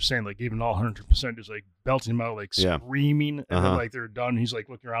 like you're saying, like, giving all 100%, just like belting him out, like Yeah. screaming, and Uh-huh. then like they're done. He's like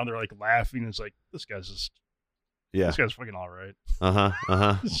looking around, they're like laughing. It's like, this guy's fucking all right.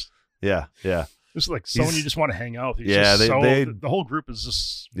 Yeah. This is like someone He's- you just want to hang out with. He's Yeah, just the whole group is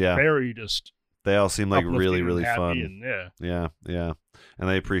just Yeah. very just They all seem like uplifting really, and really happy fun. and Yeah. And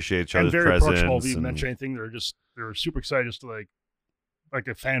they appreciate each and other's very presence. approachable. If you and- mention anything, they're super excited just to like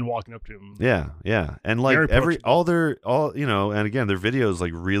a fan walking up to him. Yeah. And like Very all you know, and again, their videos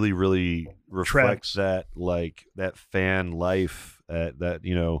like really, really reflect Tracks. that, like, that fan life, that,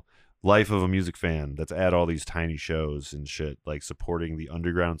 you know, life of a music fan that's at all these tiny shows and shit, like supporting the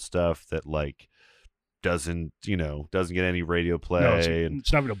underground stuff that like doesn't get any radio play. No, and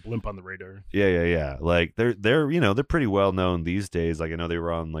it's not even a blimp on the radar. Yeah. Like they're you know, they're pretty well known these days. Like, I know they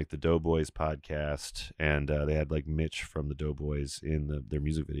were on like the Doughboys podcast, and they had like Mitch from the Doughboys in their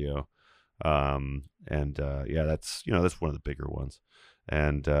music video. Yeah, that's one of the bigger ones.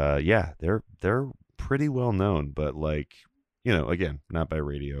 And yeah, they're pretty well known, but like, you know, again, not by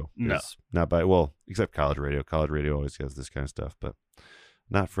radio. No. It's not by, well, except college radio. College radio always has this kind of stuff, but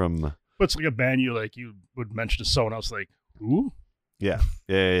not from. But it's like a band you would mention to someone else, like, who? Yeah,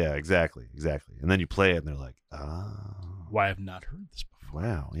 exactly. And then you play it, and they're like, "Oh, Why I've not heard this before.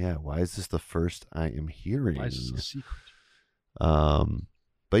 wow, yeah. Why is this the first I am hearing?" Why is this a secret?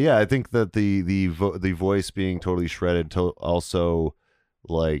 But yeah, I think that the voice being totally shredded also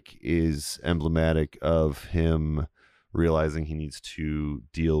like is emblematic of him realizing he needs to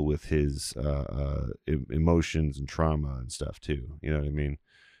deal with his emotions and trauma and stuff too. You know what I mean?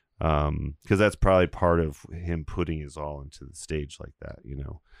 because that's probably part of him putting his all into the stage like that,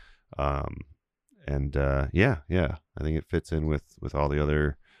 and yeah, I think it fits in with all the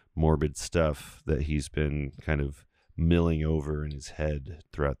other morbid stuff that he's been kind of milling over in his head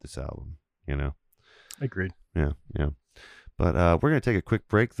throughout this album. Agreed. Yeah. But we're going to take a quick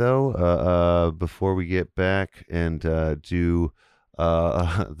break, though, before we get back and do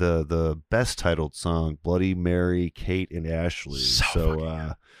the best titled song, Bloody Mary, Kate, and Ashley.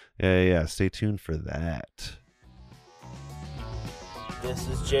 So yeah, stay tuned for that. This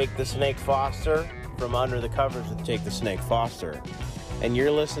is Jake the Snake Foster from Under the Covers with Jake the Snake Foster, and you're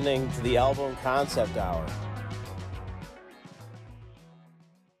listening to the Album Concept Hour.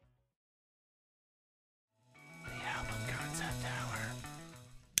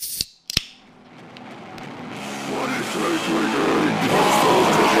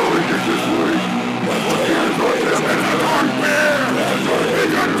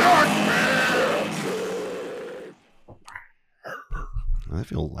 I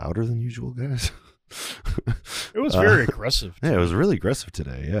feel louder than usual, guys. It was very aggressive. Yeah, it was really aggressive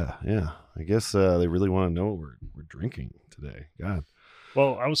today. Yeah. I guess they really want to know what we're drinking today. God.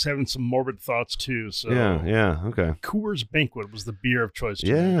 Well, I was having some morbid thoughts too. So Yeah. Okay. Coors Banquet was the beer of choice. To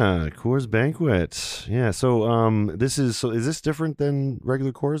me. Yeah, Coors Banquet. Yeah. So is this different than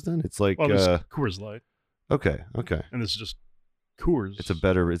regular Coors then? It's like Well, this Coors Light, okay. and this is just Coors. It's a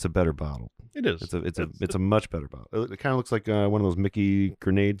better bottle. It is. It's a much better bottle. It kind of looks like one of those Mickey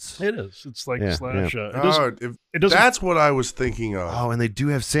grenades. It is. It's like Yeah, slash. yeah. It doesn't. That's what I was thinking of. Oh, and they do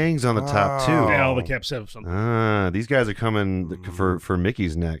have sayings on the top too. Yeah, all the caps have something. These guys are coming for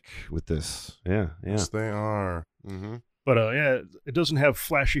Mickey's neck with this. Yeah. Yes, they are. Mm-hmm. But it doesn't have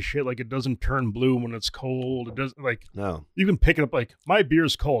flashy shit. Like, it doesn't turn blue when it's cold. It doesn't, like, No. you can pick it up like, my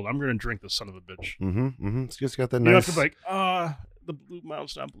beer's cold, I'm gonna drink this son of a bitch. Mm-hmm. It's just got that You don't nice. have to be like, the blue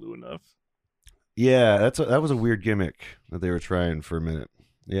mount's not blue enough. Yeah, that was a weird gimmick that they were trying for a minute.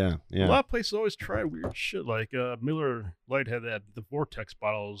 Yeah. A lot of places always try weird shit. Like Miller Lite had the Vortex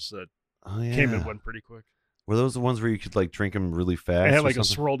bottles that came and went pretty quick. Were those the ones where you could like drink them really fast? It had or like a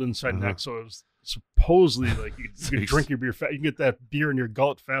something? swirled inside neck, so it was supposedly like you So could you- drink your beer fast. You can get that beer in your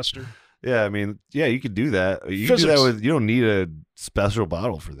gullet faster. Yeah, I mean, yeah, you could do that. You can do that Physics. with. You don't need a special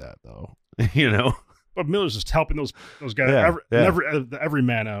bottle for that, though. But Miller's just helping those guys, Yeah, every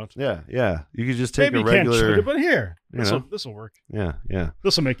man out. Yeah. You could just take Maybe a you can't regular. shoot it, but here, you know. this will work. Yeah.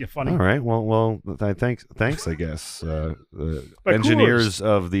 This will make you funny. All right. Well. Thanks. I guess the But engineers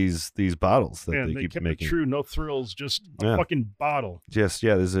of these bottles that Man, they they keep kept making. it true, no thrills, just a Yeah. fucking bottle. Just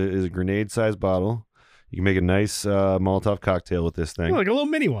there's a grenade-sized bottle. You can make a nice Molotov cocktail with this thing. Like a little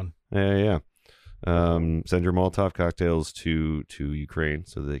mini one. Yeah. Send your Molotov cocktails to Ukraine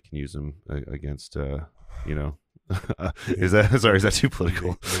so they can use them against is that too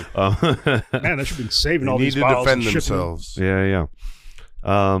political? Man, they should be saving They all need these to bottles defend and shipping them. themselves. Yeah.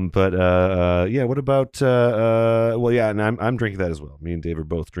 What about and I'm drinking that as well. Me and Dave are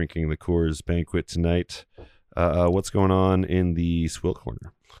both drinking the Coors Banquet tonight. What's going on in the Swill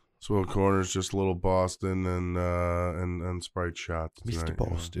Corner? Swill Corner's just a little Boston and Sprite shots. Mr. tonight,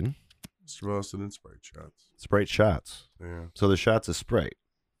 Boston. Mr. Boston and Sprite shots. Sprite shots. Yeah. So the shots of Sprite.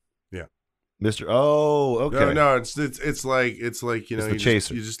 Yeah. Mr. Oh, okay. No, it's like It's the the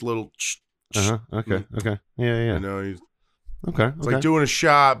chaser. you just little. Okay. Yeah. You know, Okay. it's like doing a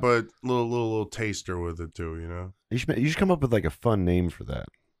shot, but little taster with it too. You know. You should come up with like a fun name for that.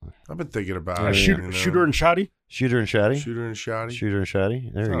 I've been thinking about it. Shooter and shotty. Shooter and Shotty. Shooter and shotty. Shooter and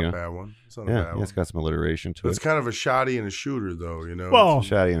Shotty. There It's you not go. a bad one. It's not a Yeah, bad one. it's got some alliteration to But it's it. kind of a shotty and a shooter, though. You know. Well,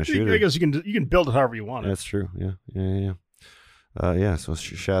 Shotty and a shooter. I guess you can build it however you want it. That's true. Yeah. So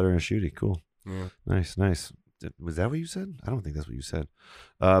shatter and a shooty. Cool. Yeah. Nice. Was that what you said? I don't think that's what you said.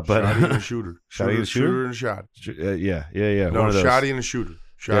 Shotty and a shooter. Shotty and a Shooter and a shot. Yeah. No, One of those. shotty and a shooter.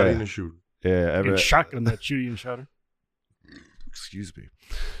 Shotty Yeah. and a shooter. Yeah. You can shotgun that shooty and shotter. Excuse me.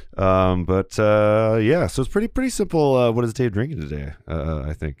 So it's pretty simple. What is Dave drinking today?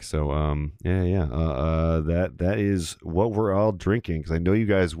 I think so. That is what we're all drinking, because I know you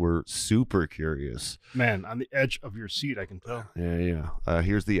guys were super curious. Man, on the edge of your seat, I can tell. Yeah.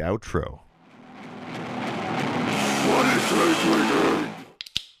 Here's the outro.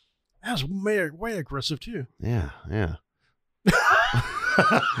 That was way aggressive too. Yeah.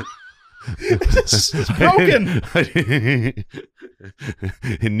 It's broken.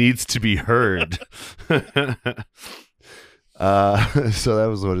 It needs to be heard. So that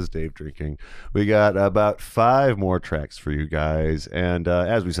was What Is Dave Drinking. We got about 5 more tracks for you guys, and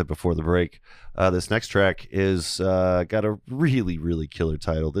as we said before the break, this next track is got a really, really killer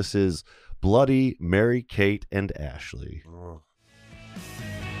title. This is Bloody Mary, Kate, and Ashley. Oh.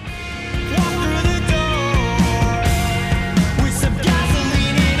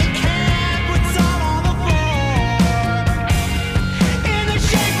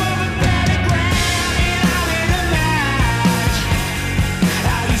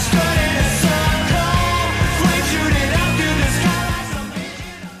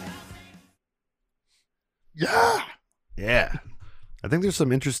 Yeah. I think there's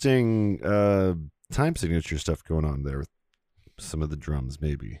some interesting time signature stuff going on there with some of the drums,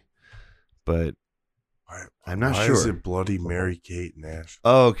 maybe. But I'm not Why sure. is it Bloody Mary, Kate, and Ash?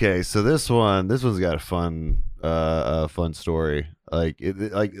 Okay, so this one's got a fun story. Like It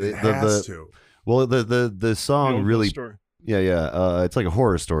has to. well the song Feel really the story. yeah it's like a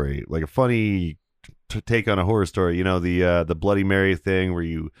horror story, like a funny take on a horror story. You know, the Bloody Mary thing where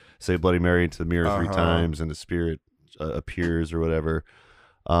you say Bloody Mary into the mirror 3 times and the spirit appears or whatever.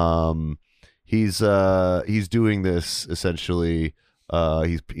 He's doing this essentially.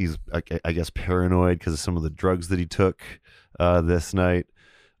 He's I guess paranoid because of some of the drugs that he took this night.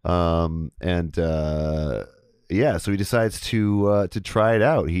 So he decides to try it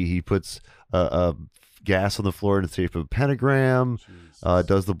out. He puts gas on the floor in the shape of a pentagram,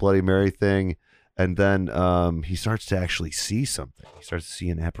 does the Bloody Mary thing, and then he starts to actually see something. He starts to see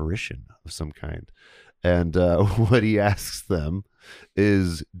an apparition of some kind. And what he asks them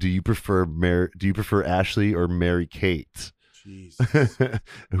is, do you prefer Ashley or Mary Kate? Jesus.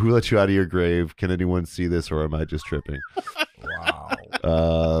 Who let you out of your grave? Can anyone see this, or am I just tripping?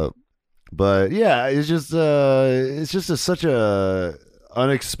 Wow. But yeah, it's just such a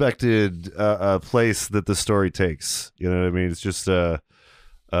unexpected place that the story takes. You know what I mean? It's just I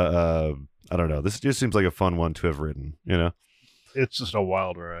don't know. This just seems like a fun one to have written. You know, It's just a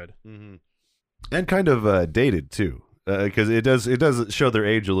wild ride. mm-hmm. And kind of dated too. Because it does show their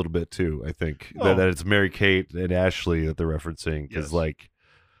age a little bit too. I think that it's Mary Kate and Ashley that they're referencing. Because Yes. like,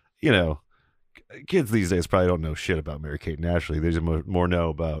 you know, kids these days probably don't know shit about Mary Kate and Ashley. They just more know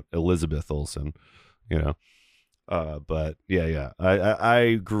about Elizabeth Olsen. You know, but yeah.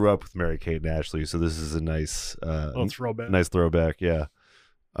 I grew up with Mary Kate and Ashley, so this is a nice Little throwback. nice throwback. Yeah.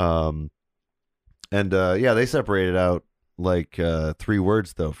 They separated out like 3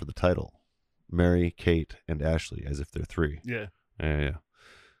 words though for the title. Mary, Kate, and Ashley, as if they're 3. Yeah. Yeah.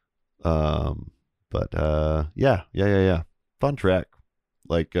 Fun track.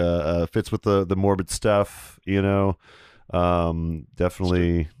 Like fits with the Morbid Stuff, you know.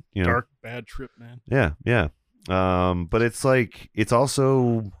 Definitely, you know. Dark, bad trip, man. Yeah. But it's like it's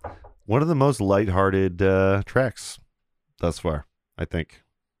also one of the most lighthearted tracks thus far, I think.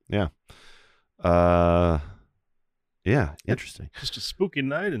 Yeah. Yeah, interesting. Just a spooky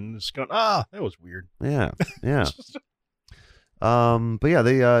night and it's going, that was weird. Yeah. But yeah,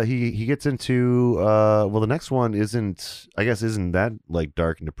 they he gets into the next one isn't that like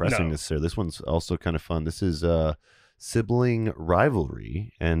dark and depressing No. necessarily. This one's also kind of fun. This is sibling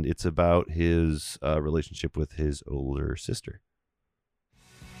rivalry, and it's about his relationship with his older sister.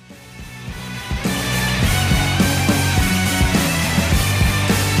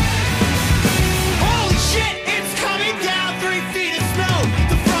 Holy shit, it's coming down 3 feet of snow.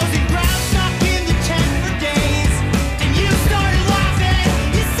 The frozen ground stuck in the tent for days. And you started laughing.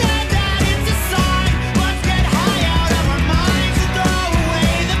 You said that it's a sign. Let's get high out of our minds and throw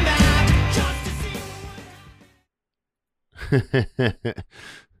away the map just to see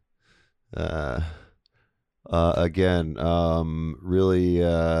Again, really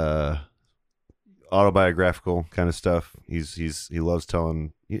autobiographical kind of stuff. He loves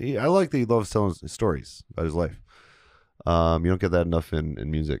telling. I like that he loves telling stories about his life. You don't get that enough in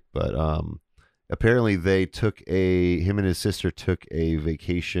music, but apparently him and his sister took a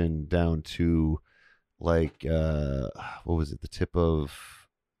vacation down to like what was it, the tip of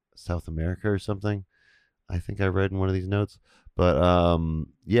South America or something. I think I read in one of these notes. But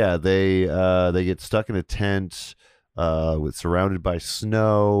they get stuck in a tent surrounded by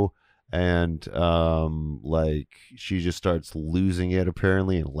snow, and like she just starts losing it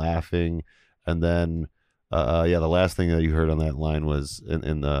apparently and laughing, and then the last thing that you heard on that line was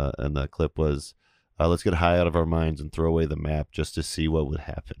in the clip was let's get high out of our minds and throw away the map just to see what would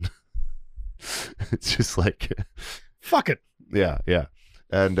happen. It's just like Fuck it. yeah.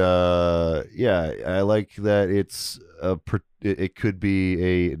 And I like that it's it could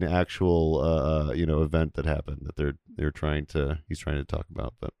be an actual event that happened that he's trying to talk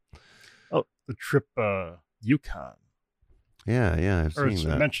about. But The trip Yukon. yeah, I've Or seen it's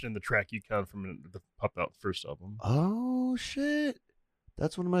that. mentioned in the track Yukon from the PUP Out first album. Oh shit,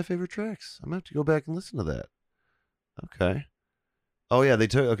 that's one of my favorite tracks. I'm gonna have to go back and listen to that. Okay. Oh yeah, they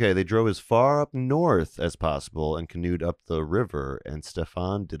drove as far up north as possible and canoed up the river, and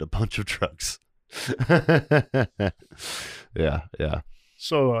Stefan did a bunch of drugs. Yeah.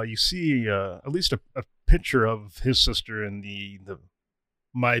 So you see at least a picture of his sister in the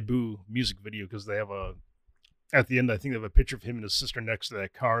My Boo music video, because they have at the end, I think they have a picture of him and his sister next to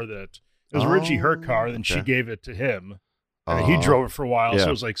that car that it was originally her car, then she okay. gave it to him. And he drove it for a while, so it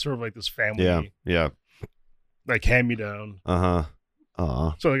was like sort of like this family. Yeah. like Hand Me Down. Uh-huh.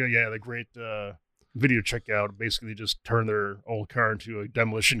 So the great video checkout basically just turn their old car into a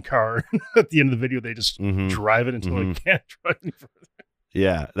demolition car. At the end of the video, they just drive it until they can't drive any further.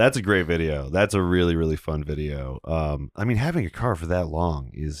 Yeah, that's a great video. That's a really, really fun video. I mean, having a car for that long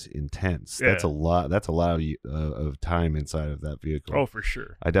is intense. Yeah. That's a lot. That's a lot of time inside of that vehicle. Oh, for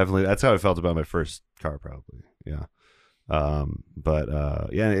sure. That's how I felt about my first car, probably. Yeah. Yeah,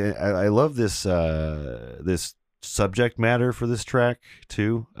 I love this this subject matter for this track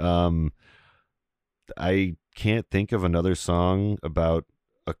too. I can't think of another song about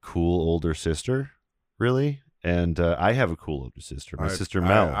a cool older sister, really. And I have a cool older sister, my sister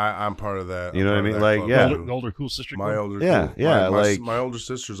Mel. I'm part of that. You know what I mean? That Like, club, yeah. too. Older cool sister. My club. older, Yeah, cool. yeah, My older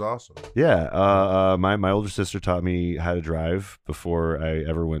sister's awesome. Yeah, my older sister taught me how to drive before I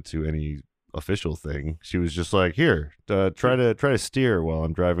ever went to any official thing. She was just like, "Here, try to steer while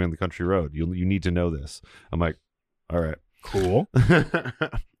I'm driving on the country road. You need to know this." I'm like, "All right, Cool.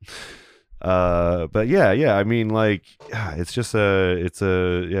 but yeah. I mean, like, it's just it's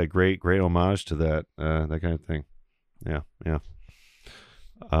a great homage to that kind of thing. Yeah.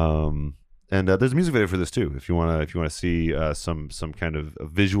 And there's a music video for this too. If you wanna see some kind of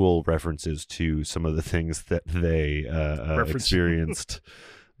visual references to some of the things that they experienced.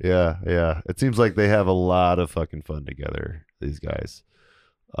 Yeah. It seems like they have a lot of fucking fun together, these guys.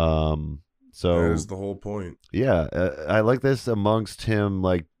 So that is the whole point. Yeah, I like this amongst him,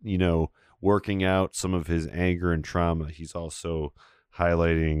 like, working out some of his anger and trauma. He's also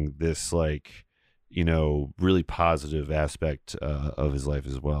highlighting this, like, really positive aspect of his life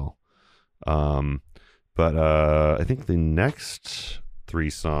as well. But I think the next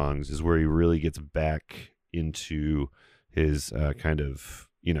 3 songs is where he really gets back into his kind of,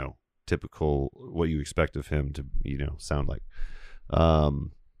 typical what you expect of him to, sound like,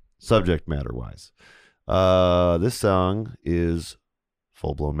 subject matter wise. This song is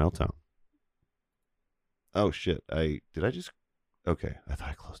Full Blown Meltdown. Oh shit! Okay, I thought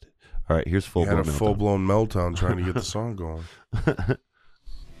I closed it. All right, here's Full Blown Meltdown. Full blown meltdown trying to get the song going. And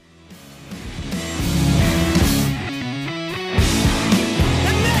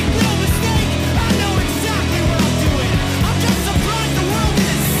make no mistake, I know exactly what I'm doing. I'm just surprised the world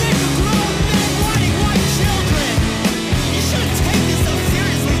isn't sick of grown men wanting white children. You shouldn't take this so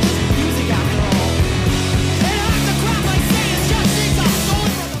seriously, it's just music after all. And half the crap I say is just things I'm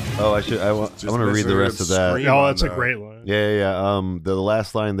stolen from the... Oh, I want to read the rest of that. Scream Oh, on that's a that. great line. Yeah. The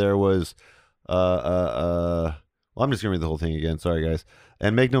last line there was, well, I'm just gonna read the whole thing again. Sorry, guys.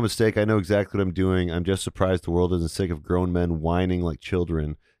 And make no mistake, I know exactly what I'm doing. I'm just surprised the world isn't sick of grown men whining like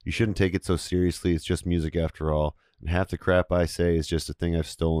children. You shouldn't take it so seriously. It's just music after all. And half the crap I say is just a thing I've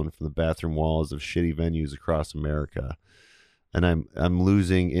stolen from the bathroom walls of shitty venues across America. And I'm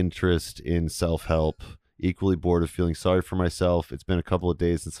losing interest in self-help. Equally bored of feeling sorry for myself. It's been a couple of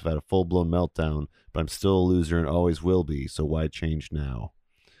days since I've had a full-blown meltdown, but I'm still a loser and always will be, so why change now?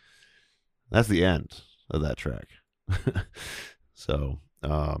 That's the end of that track. So,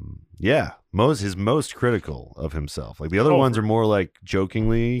 yeah, his most critical of himself. Like, the other ones are more, like,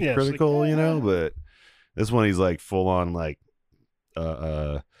 jokingly critical, like, but this one he's, like, full-on, like,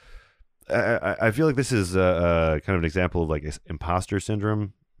 I feel like this is kind of an example of, like, imposter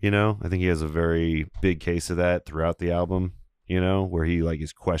syndrome. I think he has a very big case of that throughout the album, where he, like,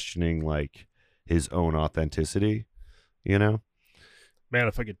 is questioning, like, his own authenticity, Man,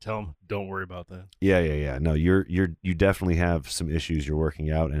 if I could tell him, don't worry about that. Yeah. No, you definitely have some issues you're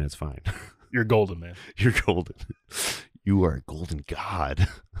working out, and it's fine. You're golden, man. You're golden. You are a golden god.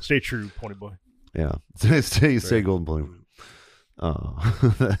 Stay true, Pony Boy. Yeah. Stay golden pony.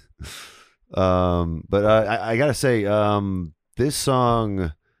 But I gotta say, this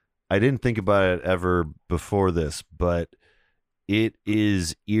song, I didn't think about it ever before this, but it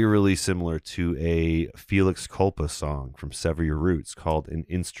is eerily similar to a Felix Culpa song from Sever Your Roots called An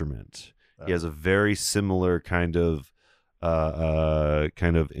Instrument. He has a very similar kind of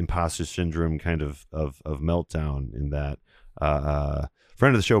imposter syndrome, kind of meltdown in that.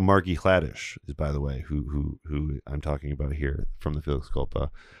 Friend of the show, Marky Claddish, is, by the way, who I'm talking about here from the Felix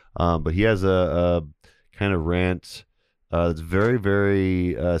Culpa. But he has a kind of rant that's very,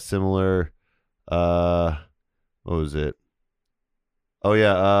 very similar. What was it? Oh,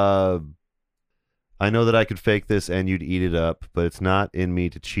 yeah. I know that I could fake this and you'd eat it up, but it's not in me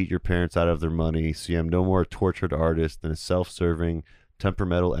to cheat your parents out of their money. See, I'm no more a tortured artist than a self-serving,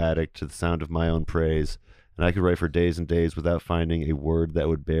 temperamental addict to the sound of my own praise. And I could write for days and days without finding a word that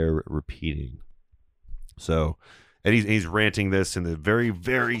would bear repeating. So, and he's ranting this in the very,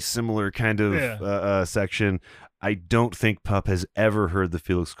 very similar kind of section. I don't think PUP has ever heard the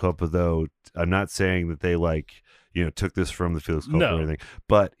Felix Culpa, though. I'm not saying that they like, took this from the Felix Culpa No. or anything,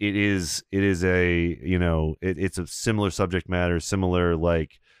 but it is a, it's a similar subject matter, similar,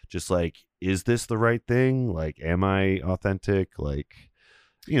 like, just like, is this the right thing? Like, am I authentic? Like,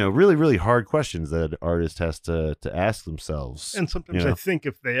 really, really hard questions that an artist has to ask themselves. And sometimes I think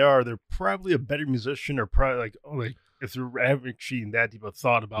if they are, they're probably a better musician, or probably like if they're actually that deep of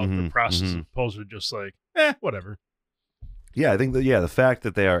thought about the process, as opposed to just like, whatever. Yeah, I think that the fact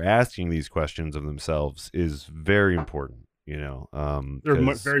that they are asking these questions of themselves is very important.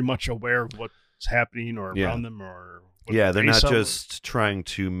 They're very much aware of what's happening or around them, or they're not just trying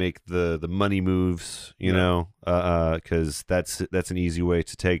to make the money moves, because that's an easy way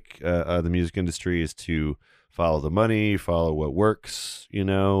to take the music industry, is to follow the money, follow what works,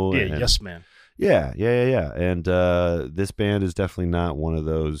 yes, man. Yeah. And this band is definitely not one of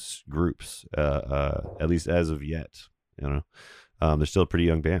those groups, at least as of yet. They're still a pretty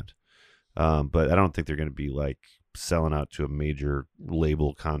young band, but I don't think they're going to be like selling out to a major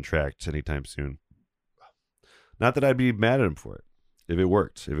label contract anytime soon. Not that I'd be mad at them for it if it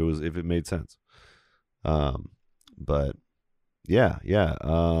worked, if it made sense. But yeah.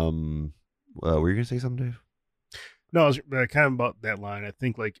 Were you gonna say something, Dave? No, I was kind of about that line. I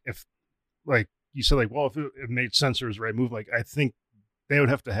think like if like you said, like, well, if it made sense or was the right move, like I think they would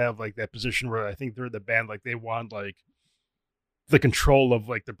have to have like that position where I think they're the band, like they want like the control of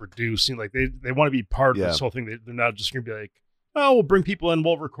like the producing, like they want to be part of this whole thing. They're not just gonna be like, oh, we'll bring people in,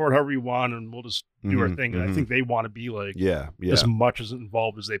 we'll record however you want, and we'll just do our thing. And I think they want to be like as much as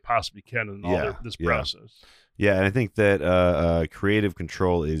involved as they possibly can in all this process. Yeah, and I think that creative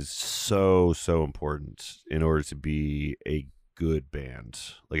control is so important in order to be a good band,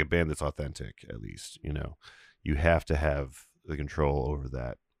 like a band that's authentic. At least you have to have the control over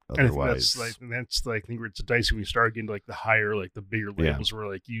that. Otherwise, and that's like I think it's dicey when you start getting like the higher, like the bigger labels, where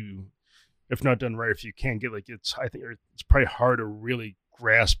like you, if not done right, if you can't get like I think it's probably hard to really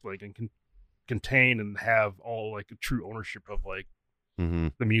grasp like and contain and have all like a true ownership of like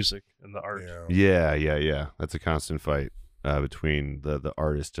the music and the art. Yeah. That's a constant fight between the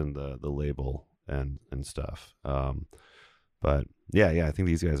artist and the label and stuff. But yeah, I think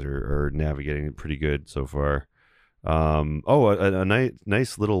these guys are navigating it pretty good so far. A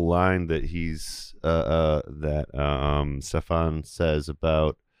nice little line that he's that Stefan says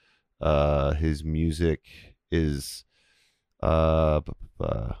about his music is Hayden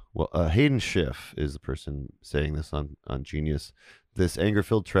Schiff is the person saying this on Genius. This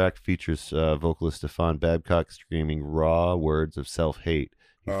anger-filled track features vocalist Stefan Babcock screaming raw words of self-hate.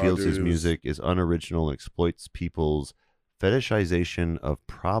 He feels his music is unoriginal and exploits people's fetishization of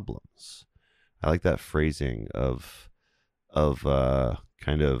problems. I like that phrasing of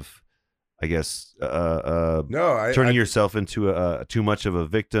kind of, I guess, turning yourself into too much of a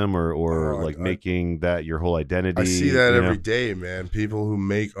victim or making that your whole identity. I see that every day, man. People who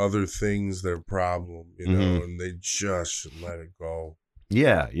make other things their problem, and they just should let it go.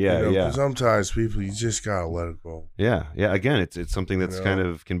 Yeah. Sometimes people, you just gotta let it go. Yeah. Again, it's something that's kind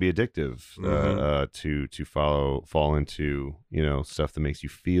of can be addictive to fall into stuff that makes you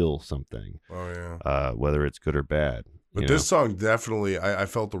feel something. Oh yeah. Whether it's good or bad. But this song definitely, I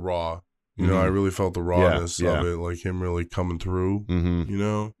felt the raw. I really felt the rawness of it, like him really coming through.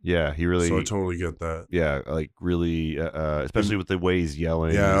 Yeah, he really. So I totally get that. Yeah, like really, especially with the way he's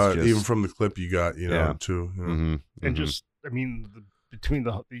yelling. Yeah, even from the clip you got, too. And just, I mean, between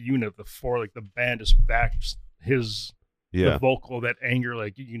the unit, the four, like the band just backs the vocal, that anger,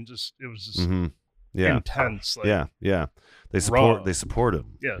 like you can just, it was just intense. Like, yeah. They support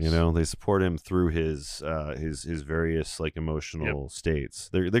him. Yes. They support him through his various like emotional states.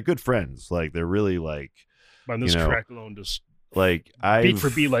 They're good friends. Like they're really like. On this track alone, just like beat for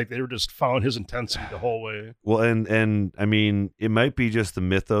beat, like they were just following his intensity the whole way. Well, and I mean, it might be just the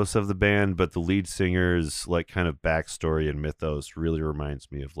mythos of the band, but the lead singer's like kind of backstory and mythos really reminds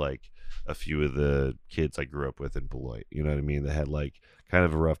me of like a few of the kids I grew up with in Beloit. You know what I mean? They had like kind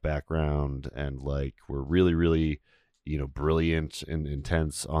of a rough background and like were really, really, brilliant and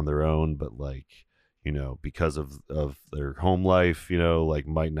intense on their own, but like, because of their home life, like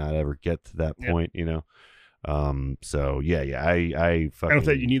might not ever get to that point, So I fucking. I don't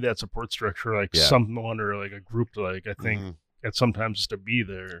think you need that support structure, like someone or like a group to like. I think that sometimes just to be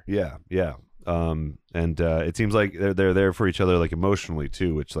there. Yeah. And it seems like they're there for each other, like emotionally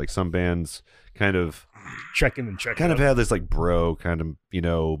too, which like some bands kind of checking kind of have this like bro kind of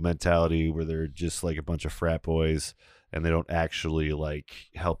mentality where they're just like a bunch of frat boys and they don't actually like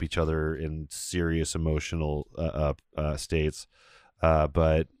help each other in serious emotional states.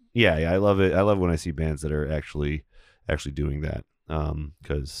 But Yeah, I love it. I love when I see bands that are actually doing that,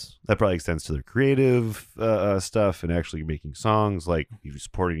 because that probably extends to their creative stuff and actually making songs, like you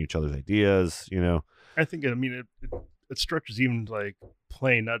supporting each other's ideas. I think it stretches even like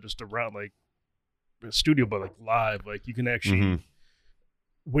playing not just around like the studio, but like live. Like you can actually,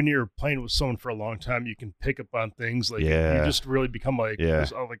 when you're playing with someone for a long time, you can pick up on things. Like you just really become like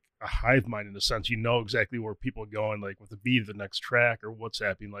like a hive mind in a sense. You know exactly where people are going, like with the beat of the next track or what's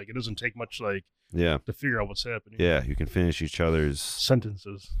happening. Like it doesn't take much to figure out what's happening. Yeah, you can finish each other's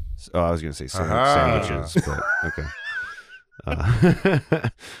sentences. Oh, I was gonna say sandwiches, but okay.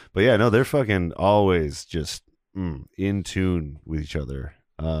 But yeah, no, they're fucking always just in tune with each other.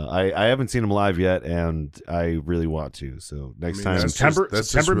 I haven't seen them live yet, and I really want to. So next time, September,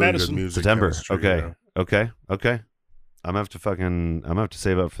 really Madison. good music September. chemistry, Okay. I'm gonna have to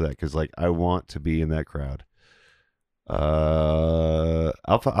save up for that, because like I want to be in that crowd. I'll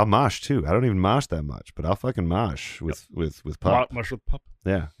mosh too. I don't even mosh that much, but I'll fucking mosh with PUP. Mosh with PUP.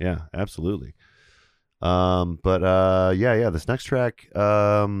 Yeah, absolutely. This next track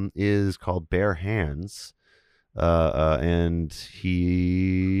is called Bare Hands. And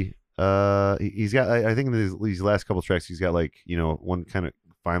he's got, I think in these last couple tracks, he's got like, one kind of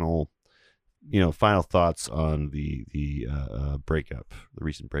final thoughts on the breakup, the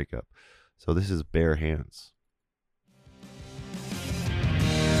recent breakup. So this is Bare Hands.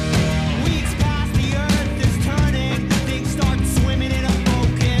 Weeks past, the earth is turning. Things start swimming in a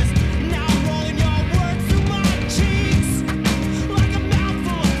focus. Now I'm rolling your words through my cheeks like a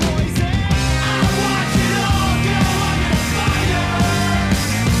mouthful of poison. I watch it all go under fire.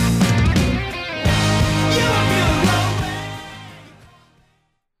 You feel lonely.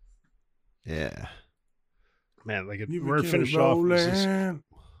 Yeah. Man, like You we're were finished off.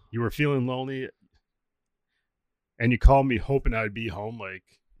 You were feeling lonely, and you called me hoping I'd be home. Like,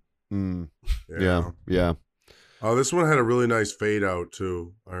 Yeah. Oh, this one had a really nice fade out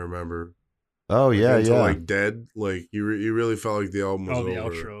too. I remember. Oh yeah, Until, yeah. like dead, like you really felt like the album was over. The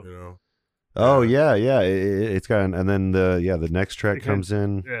outro. Oh yeah. It's got, and then the next track comes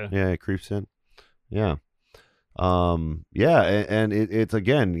in. Yeah, it creeps in. Yeah. And it's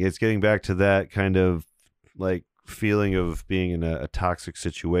again, it's getting back to that kind of like feeling of being in a toxic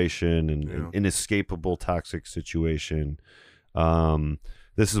situation and an inescapable toxic situation.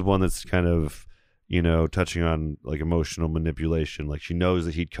 This is one that's kind of, touching on like emotional manipulation. Like she knows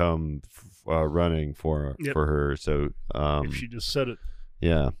that he'd come running for her. So if she just said it.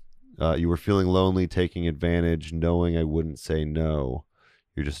 Yeah. You were feeling lonely, taking advantage, knowing I wouldn't say no.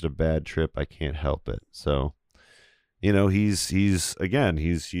 You're just a bad trip. I can't help it. So, he's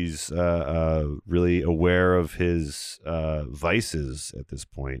really aware of his vices at this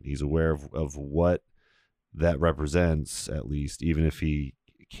point. He's aware of what that represents, at least, even if he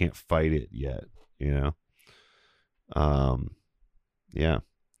can't fight it yet.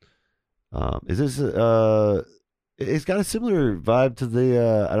 Is this it's got a similar vibe to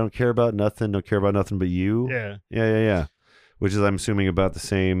the I don't care about nothing, don't care about nothing but you. Yeah. Which is, I'm assuming, about the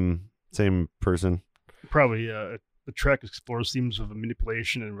same person. Probably. The track explores themes of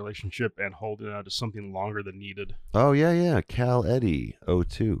manipulation and relationship and holding on to something longer than needed. Oh yeah. Cal Eddie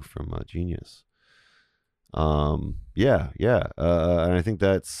 02 from Genius. And I think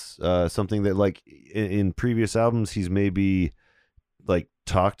that's something that, like, in previous albums, he's maybe like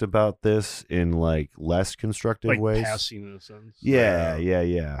talked about this in like less constructive like ways, passing in a sense. Yeah.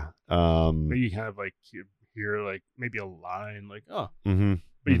 Maybe you kind of like hear like maybe a line like but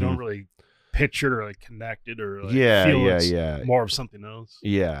you don't really picture it or like connect it or like feel it's more of something else.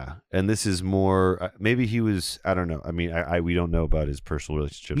 Yeah, and this is more. Maybe he was. I don't know. I mean, we don't know about his personal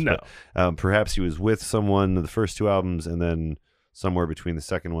relationships. No. But, perhaps he was with someone in the first two albums, and then somewhere between the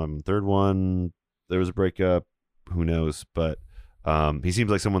second one and third one, there was a breakup. Who knows? But he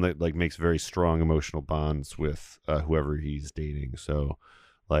seems like someone that like makes very strong emotional bonds with whoever he's dating. So,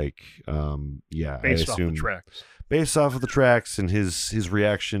 like, based off the tracks. Based off of the tracks and his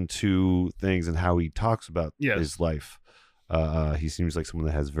reaction to things and how he talks about his life, he seems like someone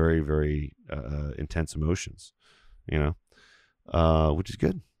that has very, very intense emotions, which is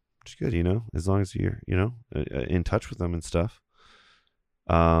good. As long as you're, in touch with them and stuff.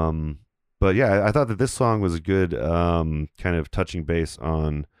 But yeah, I thought that this song was a good kind of touching base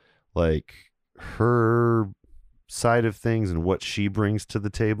on like her side of things and what she brings to the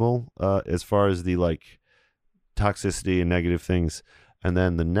table as far as the like toxicity and negative things. And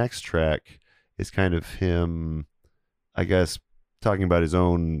then the next track is kind of him, I guess, talking about his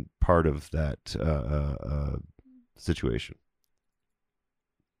own part of that situation.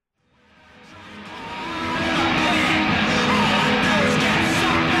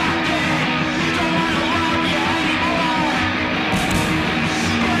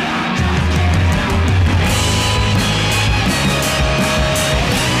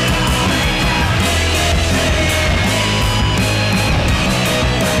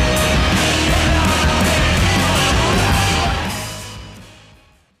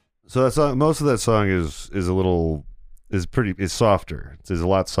 So that song, most of that song is softer. It's a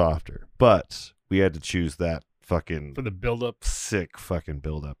lot softer. But we had to choose that fucking For the build up. sick fucking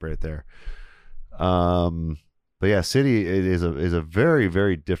build up right there. But yeah, City is a very,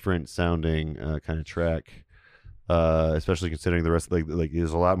 very different sounding kind of track. Especially considering the rest, like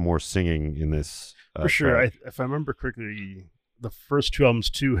there's a lot more singing in this. For sure. track. If I remember correctly, the first two albums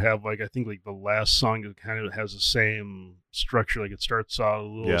too have like, I think like the last song it kind of has the same structure. Like it starts out a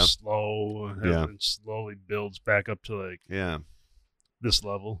little slow and slowly builds back up to like this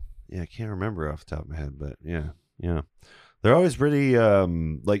level. Yeah, I can't remember off the top of my head, but yeah. They're always pretty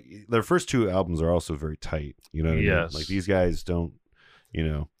like their first two albums are also very tight. You know what I mean? Yes. Like these guys don't, you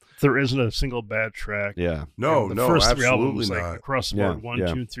know. There isn't a single bad track. Yeah. No, the no, first three absolutely albums, not. like across the board, Yeah, 1,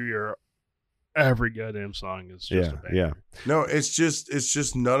 yeah. 2, 3 are every goddamn song is just a banger. Yeah. No, it's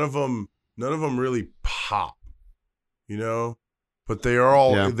just none of them really pop, you know. But they are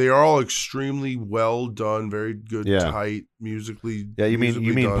all extremely well done, very good, tight, musically. Yeah, you mean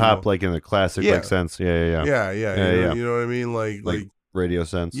done pop well. like in the classic like sense? Yeah. You know what I mean? Like radio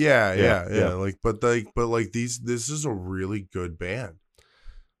sense. Yeah. Like, but this is a really good band.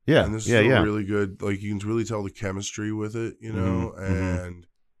 Yeah, and this is a really good. Like, you can really tell the chemistry with it, you know, and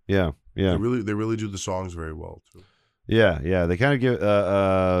yeah. they really do the songs very well too. Yeah. They kind of give.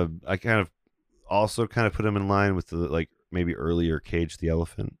 I kind of also kind of put them in line with the like maybe earlier Cage the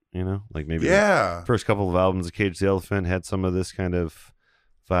Elephant. You know, like maybe the first couple of albums of Cage the Elephant had some of this kind of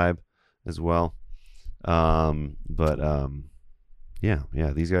vibe as well. Yeah.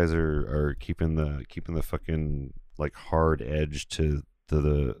 These guys are keeping the fucking like hard edge to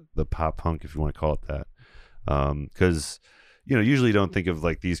the pop punk, if you want to call it that, because you know usually you don't think of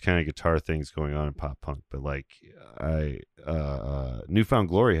like these kind of guitar things going on in pop punk, but like Newfound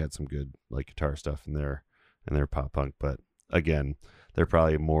Glory had some good like guitar stuff in their pop punk, but again they're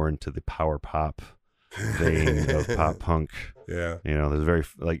probably more into the power pop vein of pop punk. Yeah, you know, there's very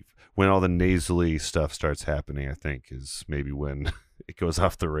like when all the nasally stuff starts happening, I think is maybe when it goes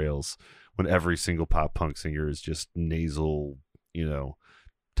off the rails, when every single pop punk singer is just nasal, you know,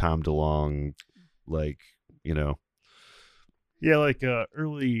 Tom DeLonge, like, you know. Yeah, like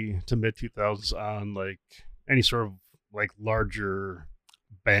early to mid 2000s on like any sort of like larger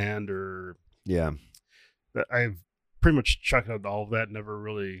band or that I've pretty much checked out all of that. Never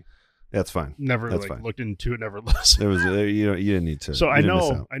really. That's fine. Never That's like fine. looked into it. Never listened. There was you didn't need to. So you I didn't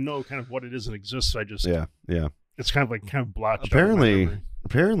miss out. know kind of what it is and exists. I just yeah. It's kind of blotched. out of my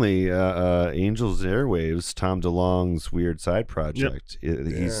Apparently, memory. Angels Airwaves, Tom DeLonge's weird side project.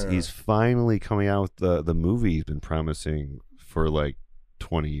 He's finally coming out with the movie he's been promising for like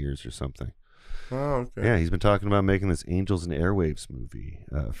 20 years or something. Oh, okay. Yeah, he's been talking about making this Angels and Airwaves movie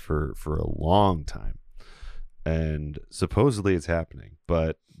for a long time, and supposedly it's happening.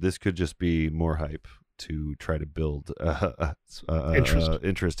 But this could just be more hype to try to build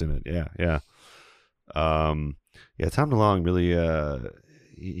interest in it. Yeah. Tom DeLonge really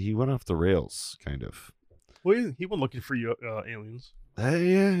he went off the rails kind of. Well, he went looking for you aliens.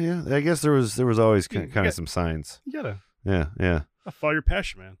 Yeah. I guess there was always kind of some signs. You gotta Yeah. follow your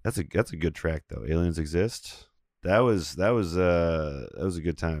passion, man. That's a good track though. Aliens Exist. That was a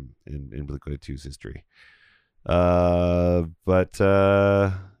good time in Blink-182's history. I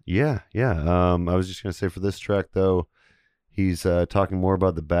was just gonna say for this track though, he's talking more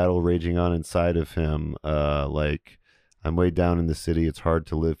about the battle raging on inside of him. Like, I'm way down in the city. It's hard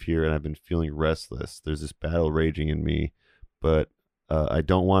to live here, and I've been feeling restless. There's this battle raging in me, but I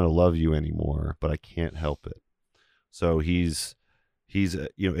don't want to love you anymore, but I can't help it. So he's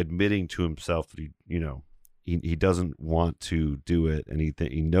admitting to himself that he doesn't want to do it, and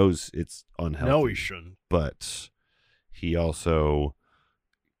he knows it's unhealthy. No, he shouldn't. But he also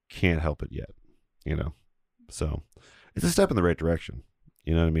can't help it yet, So it's a step in the right direction.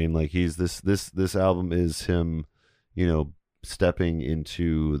 You know what I mean? Like this album is him, stepping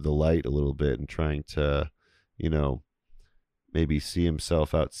into the light a little bit and trying to, maybe see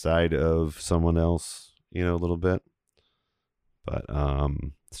himself outside of someone else, a little bit. But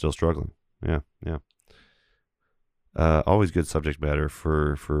still struggling. Yeah. Always good subject matter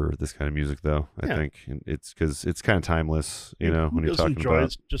for this kind of music, though. I think it's because it's kind of timeless, when you're talking about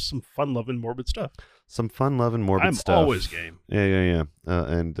it's just some fun-loving morbid stuff. Some fun-loving morbid stuff. I'm always game. Yeah.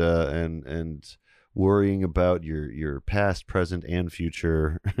 And worrying about your past, present, and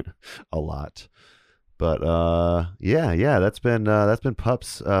future a lot. But that's been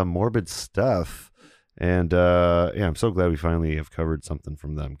PUP's Morbid Stuff. And I'm so glad we finally have covered something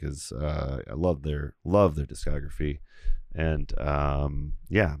from them because I love their discography, and I'm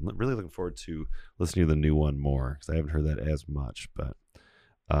really looking forward to listening to the new one more because I haven't heard that as much. But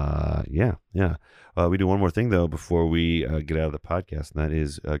Yeah. We do one more thing though before we get out of the podcast, and that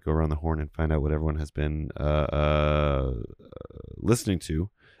is go around the horn and find out what everyone has been listening to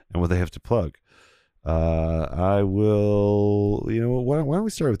and what they have to plug. I will. You know, why don't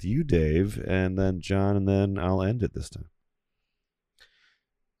we start with you, Dave, and then John, and then I'll end it this time.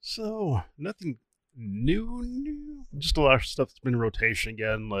 So nothing new. Just a lot of stuff that's been in rotation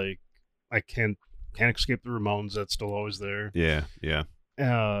again. Like I can't escape the Ramones. That's still always there. Yeah.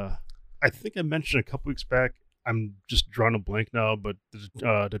 I think I mentioned a couple weeks back. I'm just drawing a blank now, but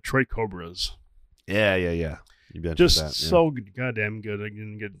the Detroit Cobras. Yeah. You mentioned Just that, yeah. so goddamn good. I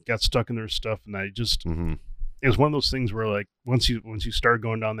got stuck in their stuff, and I just it was one of those things where like once you start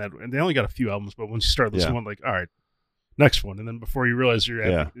going down that, and they only got a few albums, but once you start listening, one, like all right, next one, and then before you realize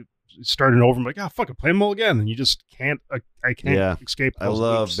you're starting over, I'm like, fuck it, play them all again, and you just can't. I can't escape. I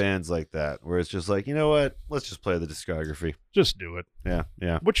love bands like that where it's just like, you know what? Let's just play the discography. Just do it.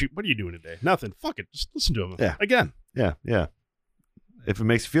 Yeah. What are you doing today? Nothing. Fuck it. Just listen to them. Yeah. Again. Yeah. If it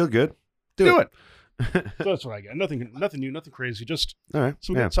makes you feel good, do it. So that's what I got. Nothing new, nothing crazy. Just all right.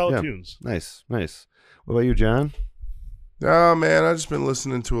 Some good solid tunes. Nice. What about you, John? Oh man, I've just been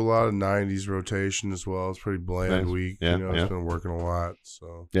listening to a lot of '90s rotation as well. It's a pretty bland week. Yeah, I've been working a lot,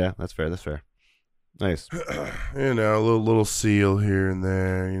 so yeah, that's fair. Nice. A little Seal here and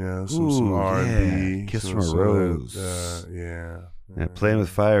there. Some R&B, Kiss from a Rose. Yeah. Playing with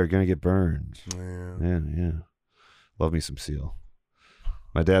fire, gonna get burned. Yeah. Love me some Seal.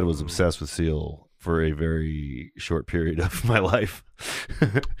 My dad was obsessed with Seal for a very short period of my life.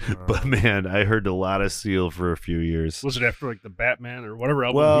 But man, I heard a lot of Seal for a few years. Was it after like the Batman or whatever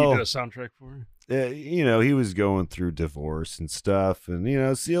album he did a soundtrack for? He was going through divorce and stuff,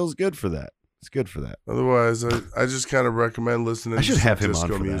 and Seal's good for that. It's good for that. Otherwise, I just kind of recommend listening to disco on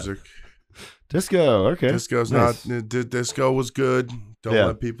for music. Disco, okay. Disco's nice. Disco was good. Don't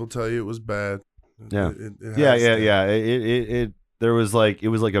let people tell you it was bad. Yeah. It there was like, it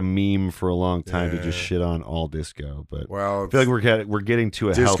was like a meme for a long time to just shit on all disco, but I feel like we're getting to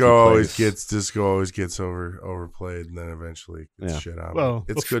a healthy place. Disco always gets overplayed, and then eventually gets shit on. Well,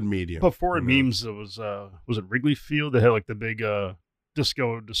 it's good medium. Before memes, it was it Wrigley Field? They had like the big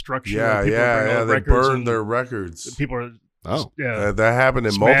disco destruction. They burned their records. People are that happened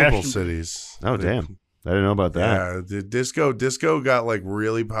in multiple cities. Oh damn. I didn't know about that. Yeah, the disco got like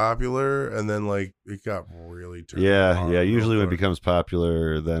really popular, and then like it got really turned. Yeah. Usually when it becomes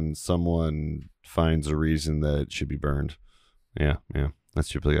popular, then someone finds a reason that it should be burned. Yeah.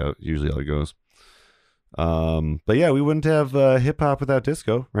 That's usually how it goes. But yeah, we wouldn't have hip hop without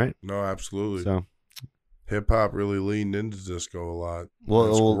disco, right? No, absolutely. So hip hop really leaned into disco a lot.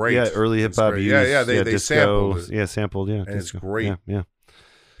 Well, great. Yeah, early hip hop. They disco, sampled it. Yeah, sampled. Yeah, and disco. It's great. Yeah.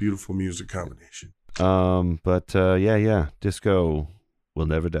 Beautiful music combination. Disco will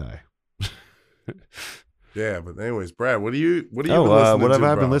never die. Yeah, but anyways, Brad, what have you been listening to? What have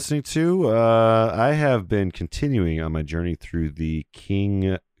I been listening to? I have been continuing on my journey through the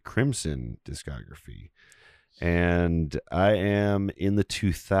King Crimson discography, and I am in the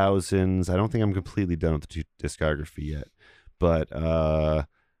 2000s. I don't think I'm completely done with the discography yet, but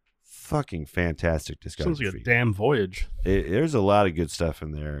fucking fantastic discography. Sounds like a damn voyage. There's a lot of good stuff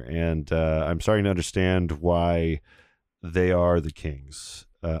in there, and I'm starting to understand why they are the kings.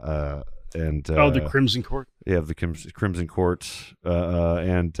 The Crimson Court. Yeah, the Crimson Court.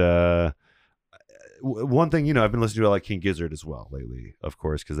 One thing, I've been listening to like King Gizzard as well lately, of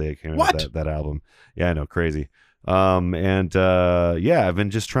course, because they came out with that album. Yeah, I know, crazy. I've been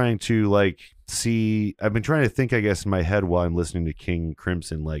just trying to I've been trying to think, I guess, in my head while I'm listening to King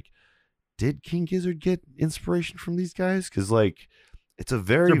Crimson, did King Gizzard get inspiration from these guys? Because it's a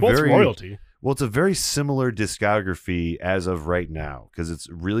very royalty. Well, it's a very similar discography as of right now, because it's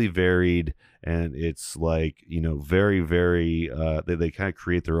really varied, and it's very, very they kind of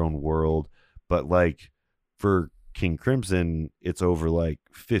create their own world. But for King Crimson, it's over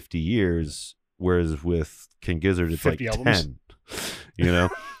 50 years, whereas with King Gizzard, it's 10.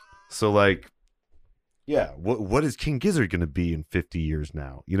 So what is King Gizzard going to be in 50 years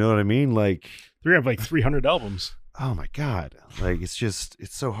now? You know what I mean? They're going to have 300 albums. Oh my God. It's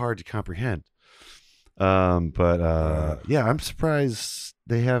so hard to comprehend. I'm surprised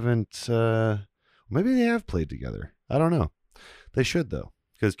they haven't, maybe they have played together. I don't know. They should though,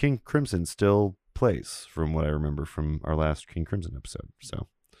 because King Crimson still plays, from what I remember from our last King Crimson episode. So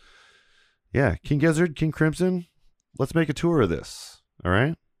yeah, King Gizzard, King Crimson, let's make a tour of this. All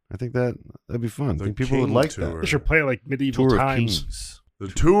right. I think that'd be fun. I think people would like that. They should play medieval tour times. Of Kings. The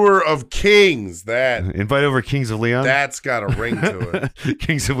Tour of Kings. That invite over Kings of Leon. That's got a ring to it.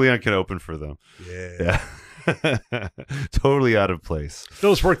 Kings of Leon can open for them. Yeah. Totally out of place.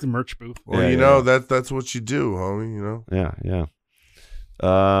 Those work the merch booth. Well, Yeah, you yeah. know that's what you do, homie. You know. Yeah.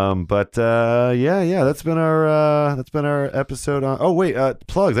 That's been our episode on. Oh wait,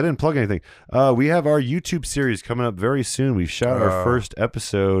 plugs. I didn't plug anything. We have our YouTube series coming up very soon. We've shot our first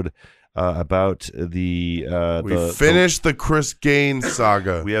episode about We finished the Chris Gaines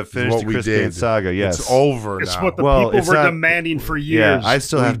saga. We have is finished what the Chris we did. Gaines saga. Yes, It's over It's now. what the Well, people it's were not- demanding for years. yeah. I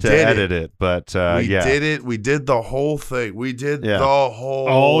still We have to did edit it, but we yeah, did it. We did the whole thing. We did Yeah. the whole.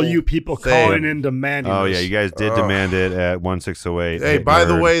 All you people thing. calling in demanding. Oh this. yeah, you guys did demand it at 1608. Hey, Hit by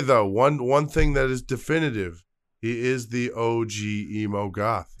the Nerd. way, though, one thing that is definitive, he is the OG emo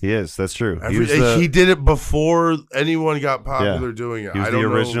goth. he is. That's true. He He did it before anyone got popular doing it. was I the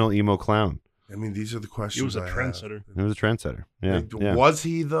don't original emo clown. know. I mean, these are the questions. He was a I have. trendsetter. He was a trendsetter. Yeah, Like, yeah. Was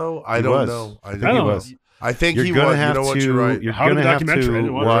he though? I He don't was. know. I think I he don't know. was. I think You're he gonna was. have You know to. what? You're right. You're How did gonna the have documentary? I to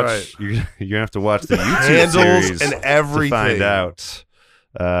didn't watch watch. it. You're gonna have to watch the YouTube Handles series and everything. to find out.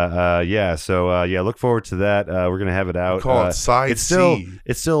 So look forward to that. We're gonna have it out. Call it Side it's still C.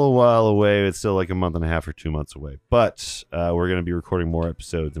 it's still a while away. It's still like a month and a half or 2 months away. But we're gonna be recording more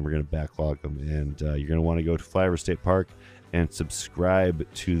episodes and we're gonna backlog them. And you're gonna want to go to Flyover State Park and subscribe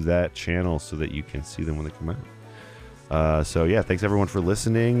to that channel so that you can see them when they come out. Thanks everyone for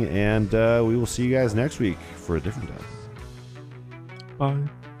listening, and we will see you guys next week for a different time.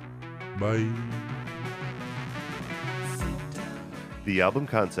 Bye. Bye. The Album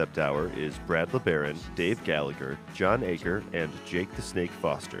Concept Hour is Brad LeBaron, Dave Gallagher, John Aker, and Jake the Snake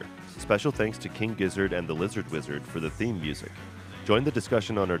Foster. Special thanks to King Gizzard and the Lizard Wizard for the theme music. Join the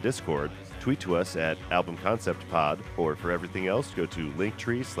discussion on our Discord, tweet to us at Album Concept Pod, or for everything else, go to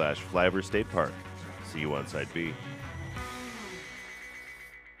Linktree/Flyover State Park. See you on Side B.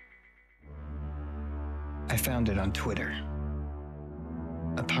 I found it on Twitter.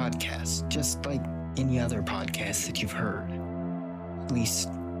 A podcast, just like any other podcast that you've heard, at least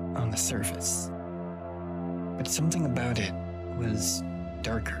on the surface. But something about it was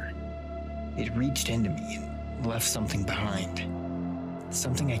darker. It reached into me and left something behind.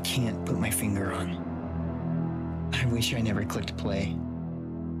 Something I can't put my finger on. I wish I never clicked play.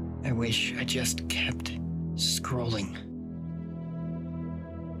 I wish I just kept scrolling.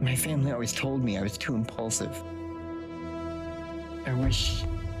 My family always told me I was too impulsive. I wish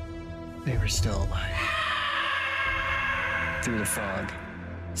they were still alive. Through the Fog,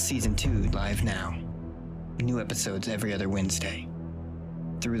 Season 2 live now. New episodes every other Wednesday.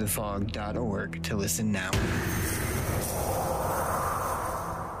 throughthefog.org to listen now.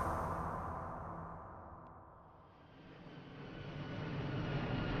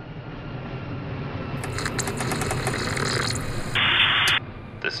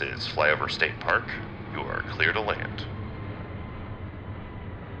 This is Flyover State Park. You are clear to land.